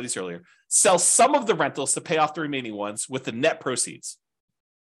we talked about these earlier, sell some of the rentals to pay off the remaining ones with the net proceeds.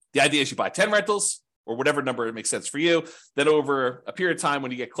 The idea is you buy 10 rentals or whatever number makes sense for you. Then over a period of time,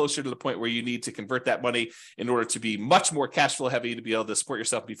 when you get closer to the point where you need to convert that money in order to be much more cash flow heavy, to be able to support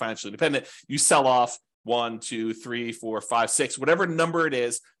yourself and be financially independent, you sell off 1, 2, 3, 4, 5, 6, whatever number it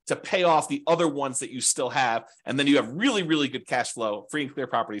is to pay off the other ones that you still have. And then you have really, really good cash flow, free and clear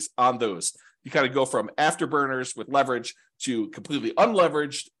properties on those. You kind of go from afterburners with leverage to completely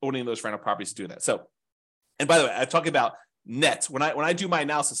unleveraged owning those rental properties to do that. So, and by the way, I talk about net. When I do my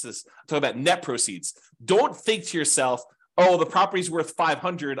analysis, I talk about net proceeds. Don't think to yourself, oh, the property's worth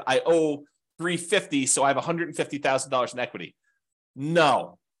 500, I owe 350, so I have $150,000 in equity.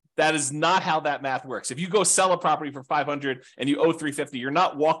 No, that is not how that math works. If you go sell a property for 500 and you owe 350, you're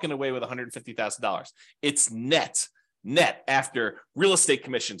not walking away with $150,000. It's net after real estate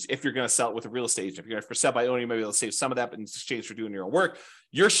commissions. If you're going to sell it with a real estate agent, if you're going to sell by owning, maybe they'll save some of that in exchange for doing your own work.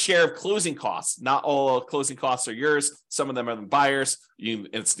 Your share of closing costs, not all closing costs are yours. Some of them are the buyers.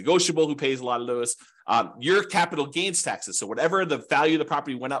 It's negotiable who pays a lot of those. Your capital gains taxes. So whatever the value of the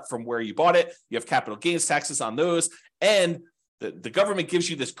property went up from where you bought it, you have capital gains taxes on those. And the government gives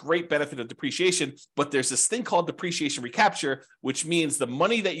you this great benefit of depreciation, but there's this thing called depreciation recapture, which means the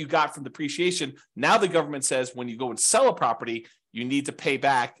money that you got from depreciation, now the government says when you go and sell a property, you need to pay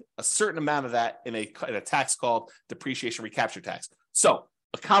back a certain amount of that in a tax called depreciation recapture tax. So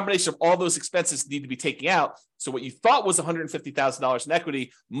a combination of all those expenses need to be taken out. So what you thought was $150,000 in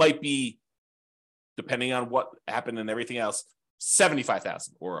equity might be, depending on what happened and everything else, $75,000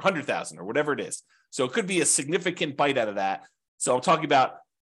 or $100,000 or whatever it is. So it could be a significant bite out of that. So I'm talking about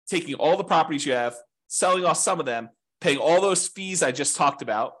taking all the properties you have, selling off some of them, paying all those fees I just talked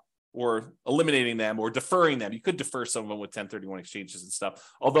about, or eliminating them or deferring them. You could defer some of them with 1031 exchanges and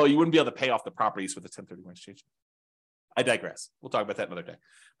stuff, although you wouldn't be able to pay off the properties with a 1031 exchange. I digress. We'll talk about that another day.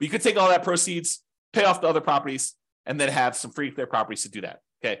 But you could take all that proceeds, pay off the other properties, and then have some free clear properties to do that.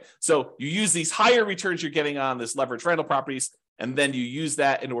 Okay. So you use these higher returns you're getting on this leveraged rental properties, and then you use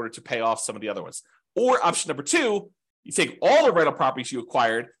that in order to pay off some of the other ones. Or option number two, you take all the rental properties you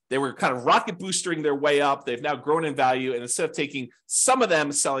acquired, they were kind of rocket boostering their way up. They've now grown in value. And instead of taking some of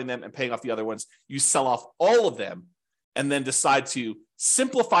them, selling them and paying off the other ones, you sell off all of them and then decide to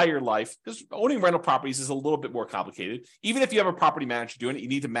simplify your life, because owning rental properties is a little bit more complicated. Even if you have a property manager doing it, you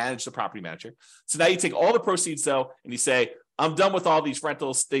need to manage the property manager. So now you take all the proceeds though, and you say, I'm done with all these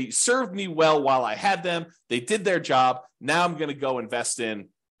rentals. They served me well while I had them. They did their job. Now I'm going to go invest in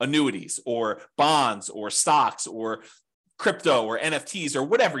annuities or bonds or stocks or crypto or NFTs or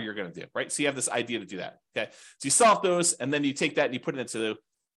whatever you're going to do, right? So you have this idea to do that, okay? So you sell off those, and then you take that and you put it into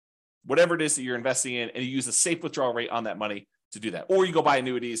whatever it is that you're investing in, and you use a safe withdrawal rate on that money to do that. Or you go buy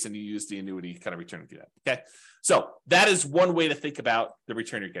annuities and you use the annuity kind of return to do that. Okay. So that is one way to think about the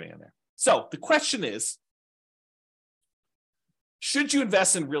return you're getting on there. So the question is, should you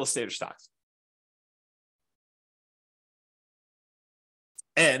invest in real estate or stocks?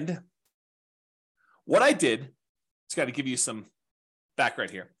 And what I did, it's got to give you some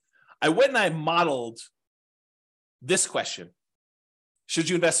background here. I went and I modeled this question. Should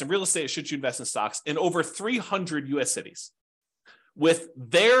you invest in real estate or should you invest in stocks in over 300 US cities with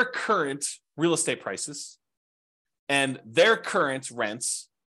their current real estate prices and their current rents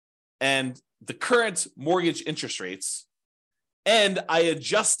and the current mortgage interest rates. And I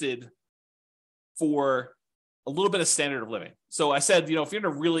adjusted for a little bit of standard of living. So I said, if you're in a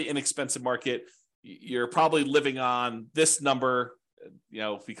really inexpensive market, you're probably living on this number,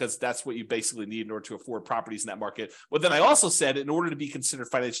 because that's what you basically need in order to afford properties in that market. But then I also said, in order to be considered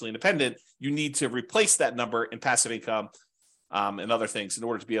financially independent, you need to replace that number in passive income and other things in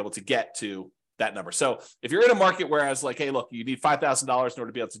order to be able to get to that number. So if you're in a market where I was like, hey, look, you need $5,000 in order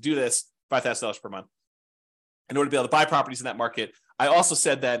to be able to do this, $5,000 per month, in order to be able to buy properties in that market, I also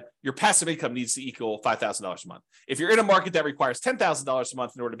said that your passive income needs to equal $5,000 a month. If you're in a market that requires $10,000 a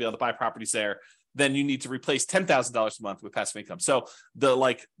month in order to be able to buy properties there, then you need to replace $10,000 a month with passive income. So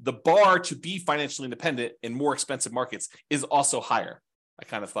the bar to be financially independent in more expensive markets is also higher. I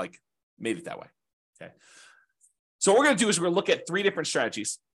kind of made it that way. Okay. So what we're going to do is we're going to look at 3 different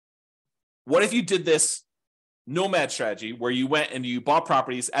strategies. What if you did this nomad strategy where you went and you bought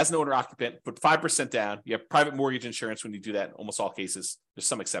properties as an owner occupant, put 5% down, you have private mortgage insurance when you do that in almost all cases. There's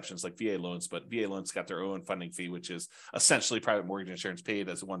some exceptions like VA loans, but VA loans got their own funding fee, which is essentially private mortgage insurance paid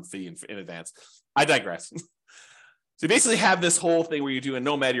as one fee in advance. I digress. So you basically have this whole thing where you do a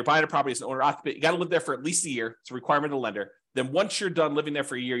nomad, you're buying a property as an owner occupant, you got to live there for at least a year. It's a requirement of the lender. Then once you're done living there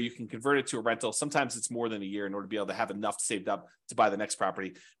for a year, you can convert it to a rental. Sometimes it's more than a year in order to be able to have enough saved up to buy the next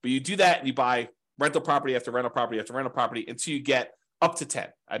property. But you do that and you buy rental property after rental property after rental property until you get up to 10.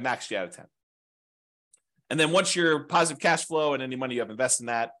 I maxed you out of 10. And then once you're positive cash flow and any money you have invested in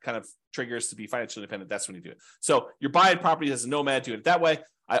that kind of triggers to be financially independent, that's when you do it. So you're buying property as a nomad, doing it that way.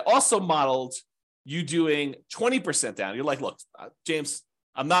 I also modeled you doing 20% down. You're like, look, James,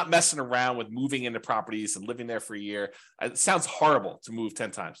 I'm not messing around with moving into properties and living there for a year. It sounds horrible to move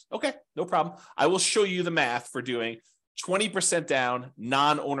 10 times. Okay, no problem. I will show you the math for doing 20% down,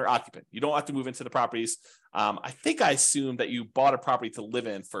 non-owner occupant. You don't have to move into the properties. I think I assumed that you bought a property to live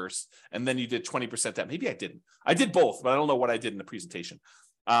in first, and then you did 20% down. Maybe I didn't. I did both, but I don't know what I did in the presentation.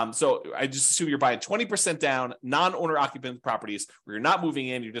 So I just assume you're buying 20% down, non-owner occupant properties where you're not moving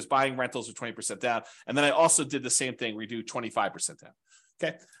in, you're just buying rentals with 20% down. And then I also did the same thing where you do 25% down.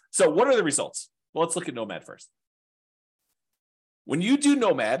 Okay. So what are the results? Well, let's look at Nomad first. When you do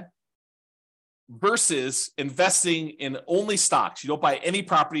Nomad versus investing in only stocks, you don't buy any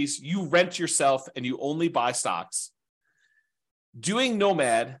properties, you rent yourself and you only buy stocks. Doing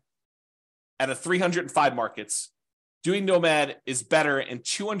Nomad at a 305 markets, doing Nomad is better in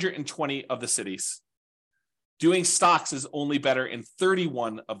 220 of the cities. Doing stocks is only better in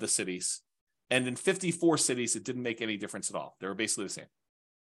 31 of the cities. And in 54 cities, it didn't make any difference at all. They were basically the same.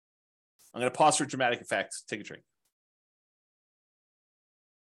 I'm going to pause for dramatic effect. Take a drink.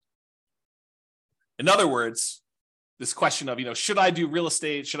 In other words, this question of, should I do real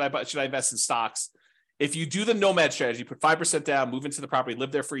estate? Should I invest in stocks? If you do the Nomad strategy, put 5% down, move into the property,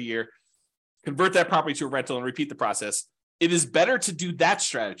 live there for a year, convert that property to a rental and repeat the process, it is better to do that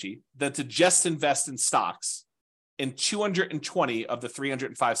strategy than to just invest in stocks in 220 of the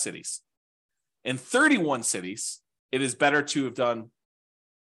 305 cities. In 31 cities, it is better to have done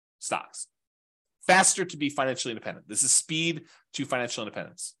stocks. Faster to be financially independent. This is speed to financial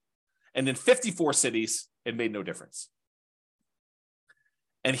independence. And in 54 cities, it made no difference.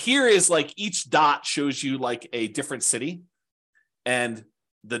 And here is each dot shows you a different city. And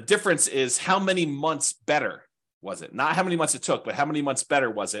the difference is how many months better was it? Not how many months it took, but how many months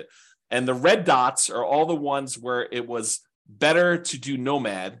better was it? And the red dots are all the ones where it was better to do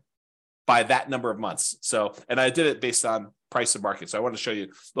Nomad by that number of months. So, and I did it based on price of market. So I want to show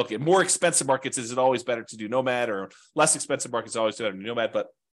you, look, in more expensive markets, is it always better to do Nomad, or less expensive markets always better to do Nomad? But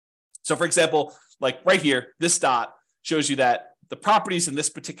so for example, right here, this dot shows you that the properties in this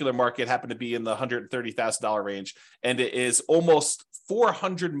particular market happen to be in the $130,000 range. And it is almost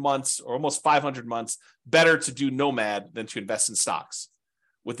 400 months or almost 500 months better to do Nomad than to invest in stocks.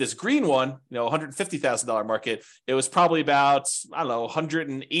 With this green one, $150,000 market, it was probably about,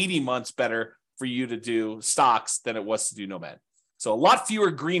 180 months better for you to do stocks than it was to do Nomad. So a lot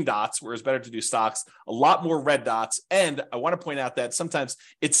fewer green dots, where it's better to do stocks, a lot more red dots. And I want to point out that sometimes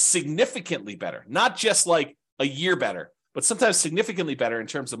it's significantly better, not just like a year better, but sometimes significantly better in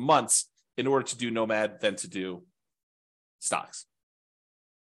terms of months in order to do Nomad than to do stocks.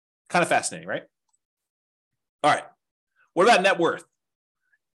 Kind of fascinating, right? All right. What about net worth?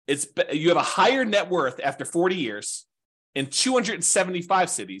 You have a higher net worth after 40 years in 275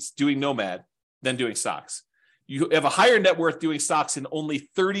 cities doing Nomad than doing stocks. You have a higher net worth doing stocks in only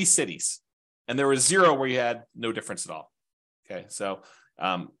 30 cities. And there was 0 where you had no difference at all. Okay. So,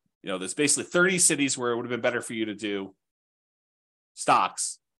 there's basically 30 cities where it would have been better for you to do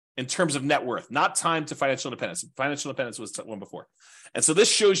stocks in terms of net worth, not time to financial independence. Financial independence was one before. And so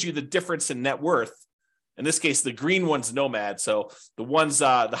this shows you the difference in net worth. In this case, the green one's Nomad. So the ones,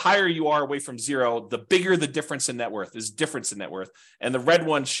 the higher you are away from 0, the bigger the difference in net worth is difference in net worth. And the red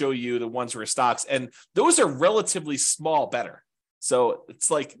ones show you the ones where stocks, and those are relatively small better. So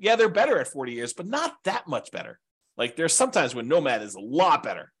it's like, yeah, they're better at 40 years, but not that much better. Like there's sometimes when Nomad is a lot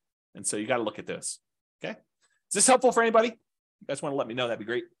better. And so you got to look at this. Okay. Is this helpful for anybody? You guys want to let me know? That'd be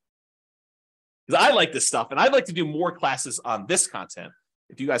great. Because I like this stuff and I'd like to do more classes on this content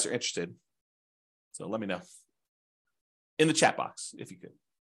if you guys are interested. So let me know in the chat box, if you could,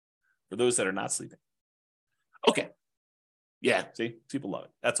 for those that are not sleeping. Okay. Yeah. See, people love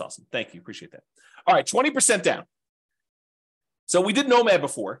it. That's awesome. Thank you. Appreciate that. All right. 20% down. So we did Nomad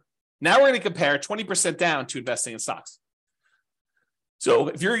before. Now we're going to compare 20% down to investing in stocks. So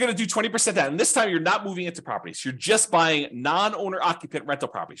if you're going to do 20% down, and this time you're not moving into properties, you're just buying non-owner occupant rental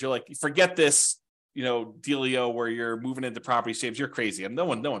properties. You're like, forget this, dealio where you're moving into properties, James, you're crazy. And no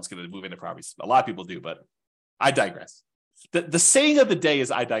one's going to move into properties. A lot of people do, but I digress. The saying of the day is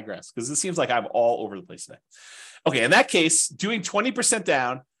I digress, because it seems like I'm all over the place today. Okay. In that case, doing 20%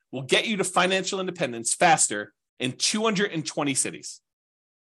 down will get you to financial independence faster in 220 cities.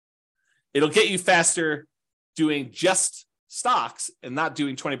 It'll get you faster doing just stocks and not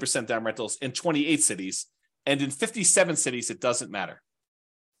doing 20% down rentals in 28 cities. And in 57 cities, it doesn't matter.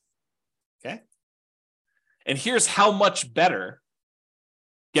 Okay. And here's how much better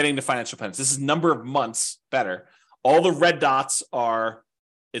getting to financial independence. This is number of months better. All the red dots are,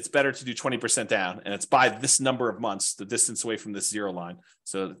 it's better to do 20% down, and it's by this number of months, the distance away from this 0 line.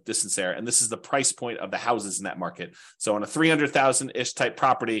 So the distance there. And this is the price point of the houses in that market. So on a 300,000-ish type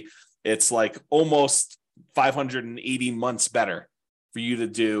property, it's like almost 580 months better for you to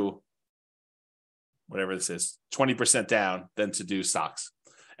do whatever this is, 20% down than to do stocks.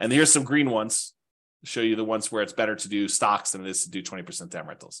 And here's some green ones to show you the ones where it's better to do stocks than it is to do 20% down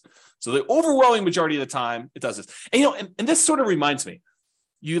rentals. So the overwhelming majority of the time, it does this. And this sort of reminds me,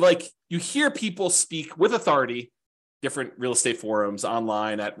 you hear people speak with authority, different real estate forums,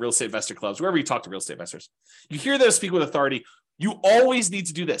 online, at real estate investor clubs, wherever you talk to real estate investors. You hear them speak with authority. You always need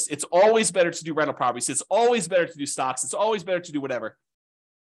to do this. It's always better to do rental properties. It's always better to do stocks. It's always better to do whatever.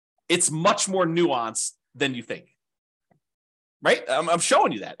 It's much more nuanced than you think, right? I'm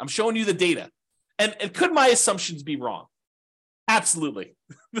showing you that. I'm showing you the data. And could my assumptions be wrong? Absolutely.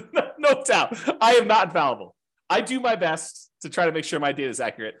 No doubt. I am not infallible. I do my best to try to make sure my data is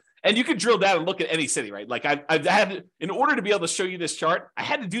accurate. And you can drill down and look at any city, right? Like I've had, in order to be able to show you this chart, I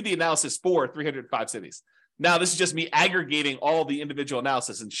had to do the analysis for 305 cities. Now, this is just me aggregating all the individual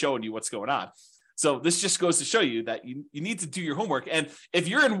analysis and showing you what's going on. So this just goes to show you that you need to do your homework. And if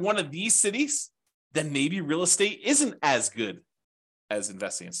you're in one of these cities, then maybe real estate isn't as good as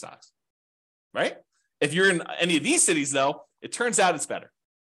investing in stocks, right? If you're in any of these cities, though, it turns out it's better.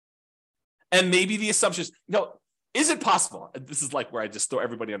 And maybe the assumptions, is it possible? This is like where I just throw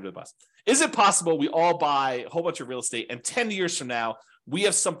everybody under the bus. Is it possible we all buy a whole bunch of real estate and 10 years from now, we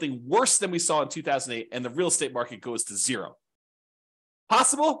have something worse than we saw in 2008 and the real estate market goes to 0?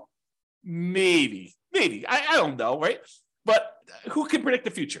 Possible? Maybe. I don't know, right? But who can predict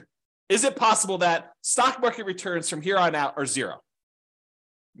the future? Is it possible that stock market returns from here on out are 0?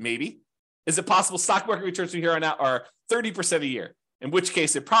 Maybe. Is it possible stock market returns from here on out are 30% a year? In which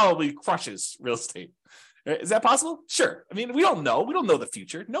case it probably crushes real estate. Is that possible? Sure. I mean, we don't know. We don't know the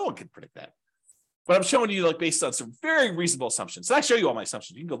future. No one can predict that. But I'm showing you based on some very reasonable assumptions. So I show you all my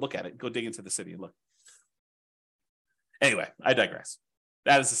assumptions. You can go look at it, go dig into the city and look. Anyway, I digress.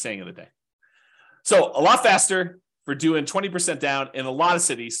 That is the saying of the day. So a lot faster for doing 20% down in a lot of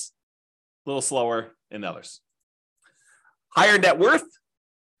cities, a little slower in others. Higher net worth.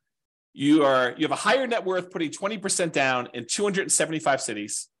 You have a higher net worth putting 20% down in 275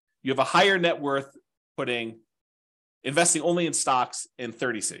 cities. You have a higher net worth investing only in stocks in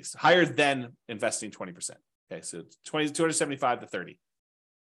 30 cities, higher than investing 20%. Okay, so 275 to 30.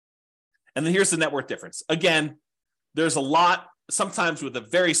 And then here's the net worth difference. Again, there's a lot sometimes with a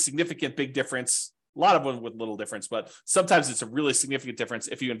very significant big difference, a lot of them with little difference, but sometimes it's a really significant difference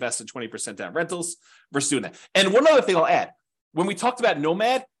if you invest in 20% down rentals versus doing that. And one other thing I'll add, when we talked about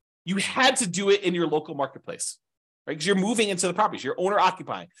Nomad, you had to do it in your local marketplace, right? Because you're moving into the properties, you're owner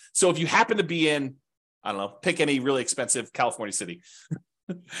occupying. So if you happen to be in, I don't know, pick any really expensive California city,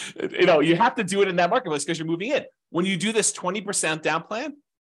 you have to do it in that marketplace because you're moving in. When you do this 20% down plan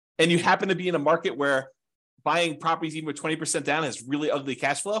and you happen to be in a market where buying properties even with 20% down has really ugly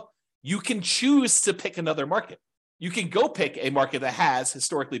cash flow, you can choose to pick another market. You can go pick a market that has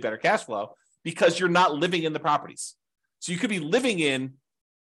historically better cash flow because you're not living in the properties. So you could be living in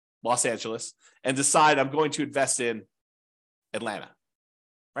Los Angeles and decide I'm going to invest in Atlanta,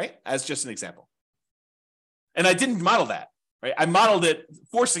 right? As just an example. And I didn't model that, right? I modeled it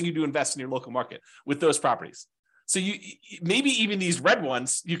forcing you to invest in your local market with those properties. So you maybe even these red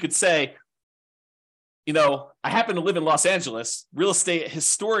ones, you could say, I happen to live in Los Angeles. Real estate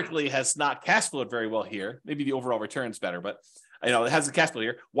historically has not cash flowed very well here. Maybe the overall return's better, but it has a cash flow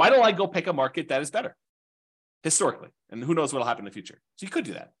here. Why don't I go pick a market that is better historically? And who knows what'll happen in the future. So you could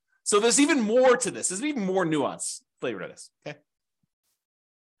do that. So there's even more to this. There's even more nuance flavor to this. Okay.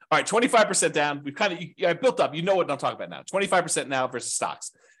 All right, 25% down. We've I built up. You know what I'm talking about now. 25% now versus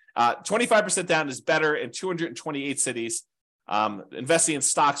stocks. 25% down is better in 228 cities. Investing in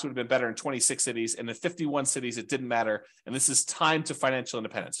stocks would have been better in 26 cities, and in 51 cities, it didn't matter. And this is time to financial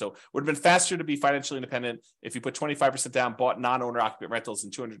independence. So it would have been faster to be financially independent if you put 25% down, bought non-owner occupant rentals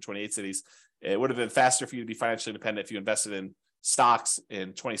in 228 cities. It would have been faster for you to be financially independent if you invested in stocks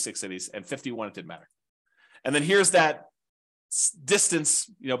in 26 cities, and 51, it didn't matter. And then here's that distance,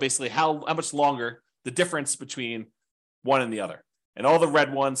 basically how much longer the difference between one and the other. And all the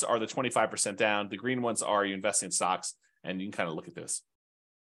red ones are the 25% down. The green ones are you invest in stocks. And you can kind of look at this.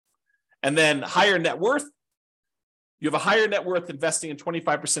 And then higher net worth. You have a higher net worth investing in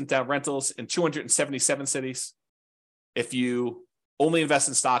 25% down rentals in 277 cities. If you only invest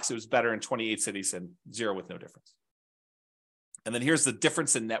in stocks, it was better in 28 cities and 0 with no difference. And then here's the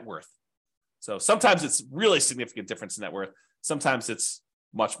difference in net worth. So sometimes it's really significant difference in net worth. Sometimes it's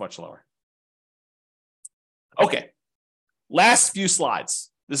much, much lower. Okay. Last few slides.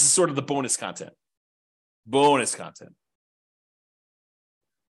 This is sort of the bonus content. Bonus content.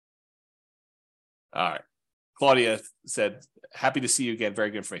 All right. Claudia said, happy to see you again. Very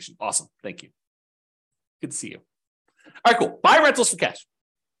good information. Awesome. Thank you. Good to see you. All right, cool. Buy rentals for cash.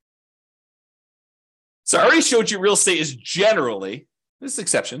 So I already showed you real estate is generally, there's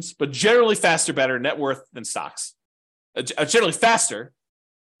exceptions, but generally faster, better net worth than stocks. Generally faster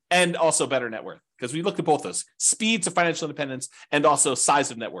and also better net worth. Because we looked at both those. Speed to financial independence and also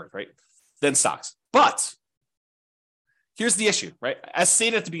size of net worth, right? Than stocks. But here's the issue, right? As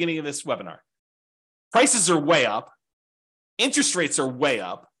stated at the beginning of this webinar, prices are way up, interest rates are way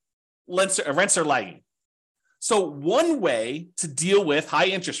up, rents are lagging. So one way to deal with high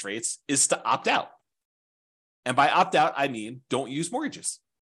interest rates is to opt out. And by opt out, I mean don't use mortgages.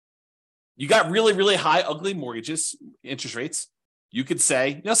 You got really, really high, ugly mortgages, interest rates. You could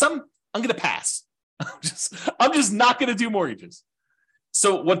say, something, I'm going to pass. I'm just not going to do mortgages.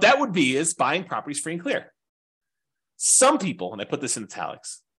 So what that would be is buying properties free and clear. Some people, and I put this in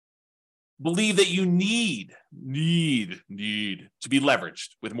italics, believe that you need to be leveraged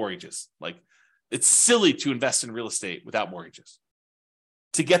with mortgages. Like it's silly to invest in real estate without mortgages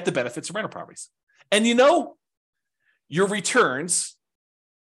to get the benefits of rental properties. And your returns,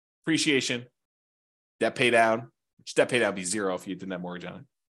 appreciation, debt pay down, which debt pay down would be 0 if you didn't have mortgage on it,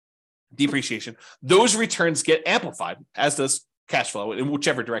 depreciation, those returns get amplified, as does cash flow in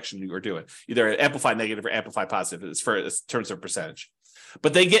whichever direction you are doing, either amplified negative or amplified positive in terms of percentage.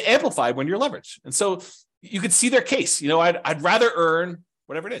 But they get amplified when you're leveraged. And so you could see their case. I'd rather earn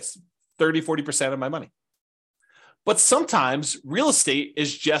whatever it is, 30, 40% of my money. But sometimes real estate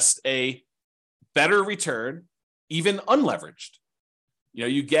is just a better return, even unleveraged.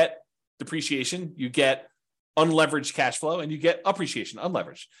 You get depreciation, you get unleveraged cash flow, and you get appreciation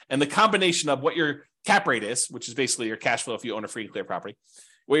unleveraged. And the combination of what your cap rate is, which is basically your cash flow if you own a free and clear property,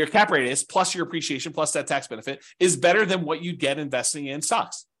 what your cap rate is, plus your appreciation, plus that tax benefit, is better than what you'd get investing in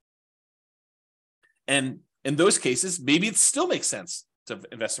stocks. And in those cases, maybe it still makes sense to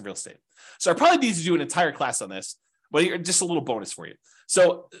invest in real estate. So I probably need to do an entire class on this, but just a little bonus for you.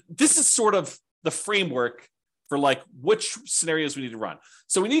 So this is sort of the framework for which scenarios we need to run.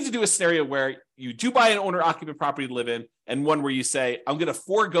 So we need to do a scenario where you do buy an owner-occupant property to live in, and one where you say, I'm going to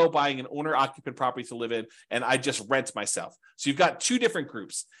forego buying an owner-occupant property to live in, and I just rent myself. So you've got two different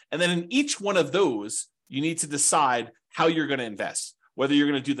groups. And then in each one of those, you need to decide how you're going to invest. whether you're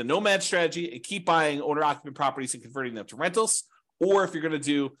going to do the nomad strategy and keep buying owner-occupant properties and converting them to rentals, or if you're going to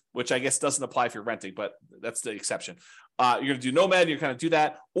do, which I guess doesn't apply if you're renting, but that's the exception. You're going to do nomad, you're going to do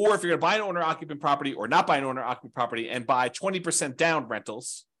that. Or if you're going to buy an owner-occupant property or not buy an owner-occupant property and buy 20% down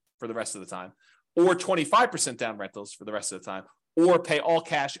rentals for the rest of the time, or 25% down rentals for the rest of the time, or pay all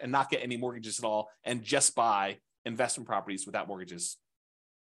cash and not get any mortgages at all and just buy investment properties without mortgages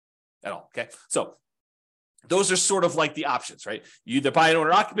at all. Okay. So those are sort of like the options, right? You either buy an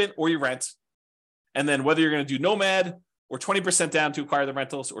owner-occupant or you rent. And then whether you're going to do nomad or 20% down to acquire the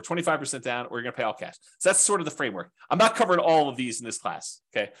rentals, or 25% down, or you're going to pay all cash. So that's sort of the framework. I'm not covering all of these in this class,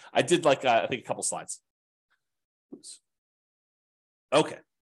 okay? I did I think a couple slides. Oops. Okay.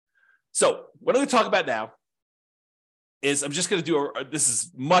 So what I'm going to talk about now is I'm just going to do, this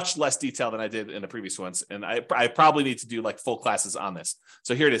is much less detail than I did in the previous ones, and I probably need to do like full classes on this.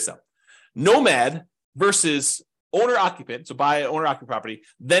 So here it is. So nomad versus owner-occupant, so buy an owner-occupant property,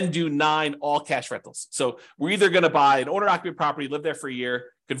 then do 9 all-cash rentals. So we're either going to buy an owner-occupant property, live there for a year,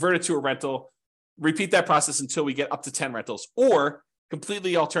 convert it to a rental, repeat that process until we get up to 10 rentals, or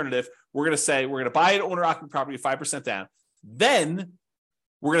completely alternative, we're going to say we're going to buy an owner-occupant property 5% down, then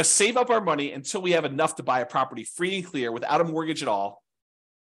we're going to save up our money until we have enough to buy a property free and clear without a mortgage at all.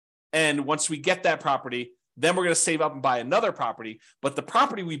 And once we get that property, then we're going to save up and buy another property, but the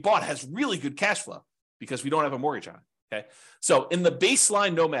property we bought has really good cash flow because we don't have a mortgage on it, okay? So in the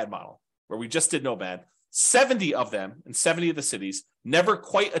baseline nomad model, where we just did nomad, 70 of them in 70 of the cities never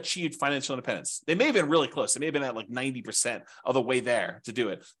quite achieved financial independence. They may have been really close. They may have been at like 90% of the way there to do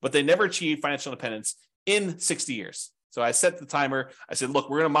it, but they never achieved financial independence in 60 years. So I set the timer. I said, look,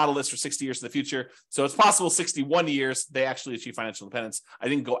 we're going to model this for 60 years in the future. So it's possible 61 years they actually achieve financial independence. I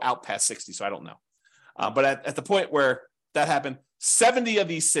didn't go out past 60, so I don't know. But at the point where that happened, 70 of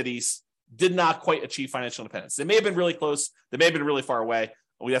these cities did not quite achieve financial independence. They may have been really close. They may have been really far away.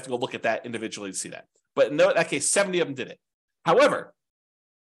 We have to go look at that individually to see that. But in that case, 70 of them did it. However,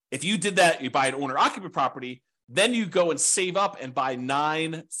 if you did that, you buy an owner-occupant property, then you go and save up and buy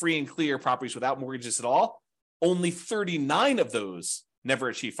 9 free and clear properties without mortgages at all. Only 39 of those never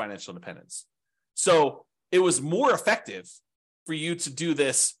achieved financial independence. So it was more effective for you to do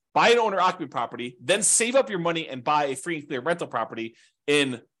this, buy an owner-occupant property, then save up your money and buy a free and clear rental property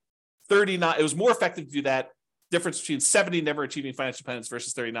in 39. It was more effective to do that. Difference between 70 never achieving financial independence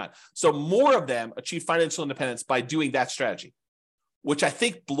versus 39. So more of them achieve financial independence by doing that strategy, which I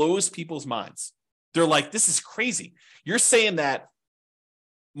think blows people's minds. They're like, this is crazy. You're saying that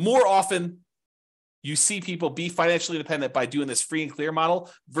more often you see people be financially independent by doing this free and clear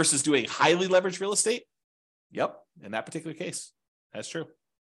model versus doing highly leveraged real estate? Yep, in that particular case, that's true.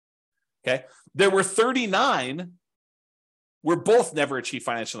 Okay, there were 39 where both never achieved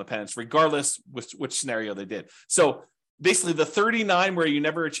financial independence, regardless which scenario they did. So basically the 39 where you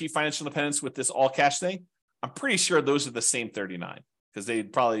never achieve financial independence with this all cash thing, I'm pretty sure those are the same 39 because they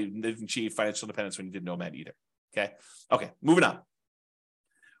probably didn't achieve financial independence when you did nomad either. Okay, moving on.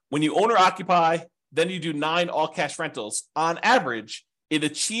 When you own or occupy, then you do 9 all cash rentals. On average, it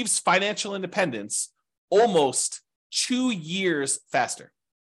achieves financial independence almost 2 years faster.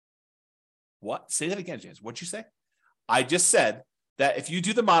 What? Say that again, James. What'd you say? I just said that if you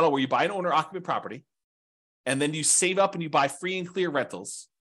do the model where you buy an owner-occupant property and then you save up and you buy free and clear rentals,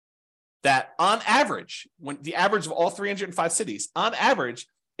 that on average, when the average of all 305 cities, on average,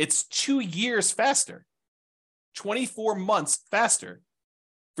 it's 2 years faster, 24 months faster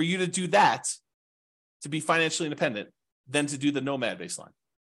for you to do that to be financially independent than to do the nomad baseline.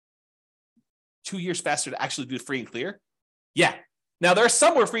 2 years faster to actually do free and clear? Yeah. Now, there are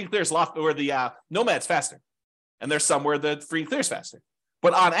some where free and clear is a lot, where the nomad's faster. And there's some where the free and clear is faster.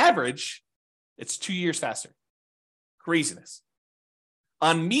 But on average, it's 2 years faster. Craziness.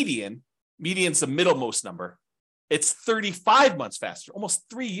 On median's the middlemost number, it's 35 months faster, almost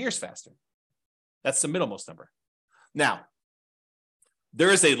 3 years faster. That's the middlemost number. Now,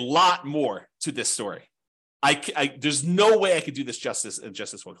 there is a lot more to this story. There's no way I could do this justice in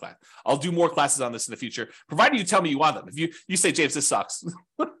just this one class. I'll do more classes on this in the future, provided you tell me you want them. If you say, James, this sucks.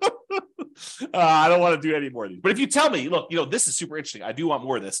 I don't want to do any more of these. But if you tell me, look, this is super interesting, I do want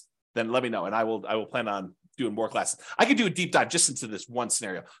more of this, then let me know, and I will plan on doing more classes. I could do a deep dive just into this one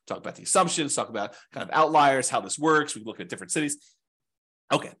scenario, talk about the assumptions, talk about kind of outliers, how this works. We can look at different cities.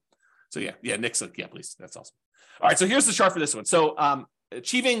 Okay. So yeah, Nick's like, yeah, please. That's awesome. All right. So here's the chart for this one. So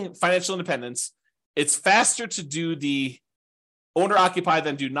achieving financial independence, it's faster to do the owner-occupy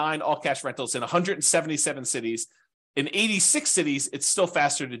than do 9 all-cash rentals in 177 cities. In 86 cities, it's still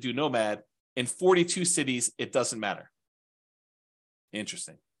faster to do nomad. In 42 cities, it doesn't matter.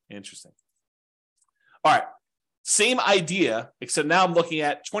 Interesting. All right. Same idea, except now I'm looking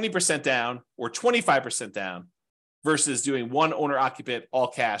at 20% down or 25% down versus doing one owner occupant, all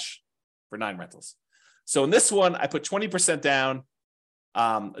cash for 9 rentals. So in this one, I put 20% down,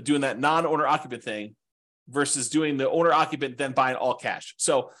 doing that non-owner occupant thing versus doing the owner occupant, then buying all cash.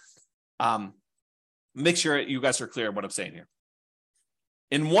 So make sure you guys are clear on what I'm saying here.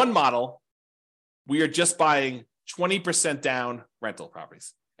 In one model, we are just buying 20% down rental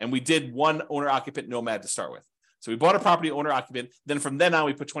properties. And we did one owner occupant nomad to start with. So we bought a property owner occupant. Then from then on,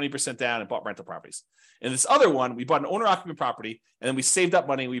 we put 20% down and bought rental properties. In this other one, we bought an owner occupant property and then we saved up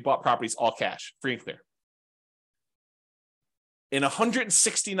money. And we bought properties all cash, free and clear. In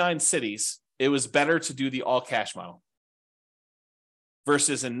 169 cities, it was better to do the all cash model.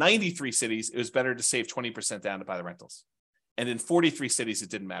 Versus in 93 cities, it was better to save 20% down to buy the rentals. And in 43 cities, it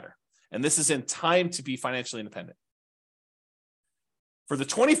didn't matter. And this is in time to be financially independent. For the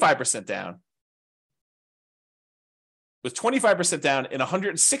 25% down, with 25% down in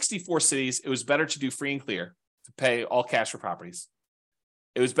 164 cities, it was better to do free and clear, to pay all cash for properties.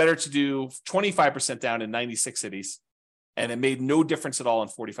 It was better to do 25% down in 96 cities, and it made no difference at all in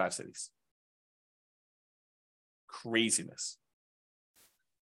 45 cities. Craziness.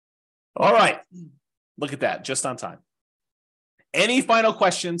 All right. Look at that, just on time. Any final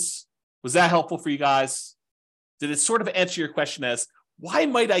questions? Was that helpful for you guys? Did it sort of answer your question as, why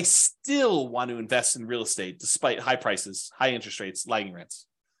might I still want to invest in real estate despite high prices, high interest rates, lagging rents?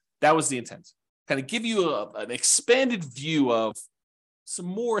 That was the intent. Kind of give you an expanded view of some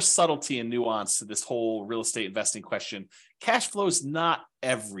more subtlety and nuance to this whole real estate investing question. Cash flow is not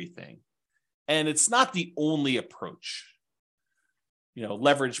everything, and it's not the only approach.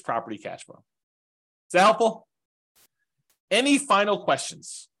 Leverage property cash flow. Is that helpful? Any final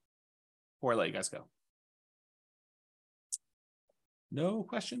questions before I let you guys go? No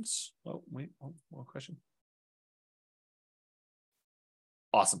questions? Oh, wait, one question.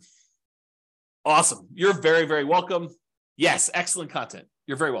 Awesome. You're very, very welcome. Yes, excellent content.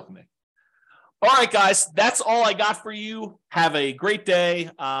 You're very welcome, Nick. All right, guys, that's all I got for you. Have a great day.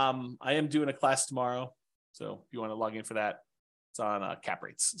 I am doing a class tomorrow, so if you want to log in for that, it's on cap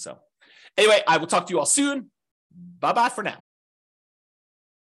rates. So anyway, I will talk to you all soon. Bye-bye for now.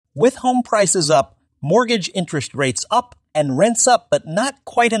 With home prices up, mortgage interest rates up, and rents up, but not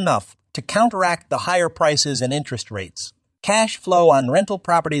quite enough to counteract the higher prices and interest rates, cash flow on rental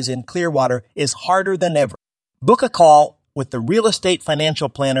properties in Clearwater is harder than ever. Book a call with the Real Estate Financial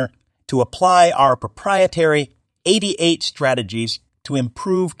Planner to apply our proprietary 88 strategies to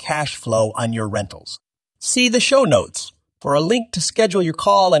improve cash flow on your rentals. See the show notes for a link to schedule your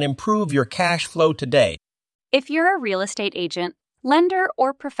call and improve your cash flow today. If you're a real estate agent, lender,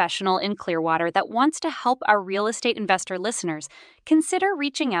 or professional in Clearwater that wants to help our real estate investor listeners, consider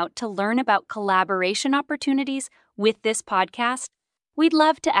reaching out to learn about collaboration opportunities with this podcast. We'd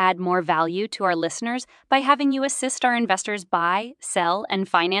love to add more value to our listeners by having you assist our investors buy, sell, and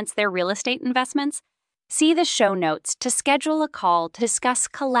finance their real estate investments. See the show notes to schedule a call to discuss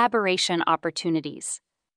collaboration opportunities.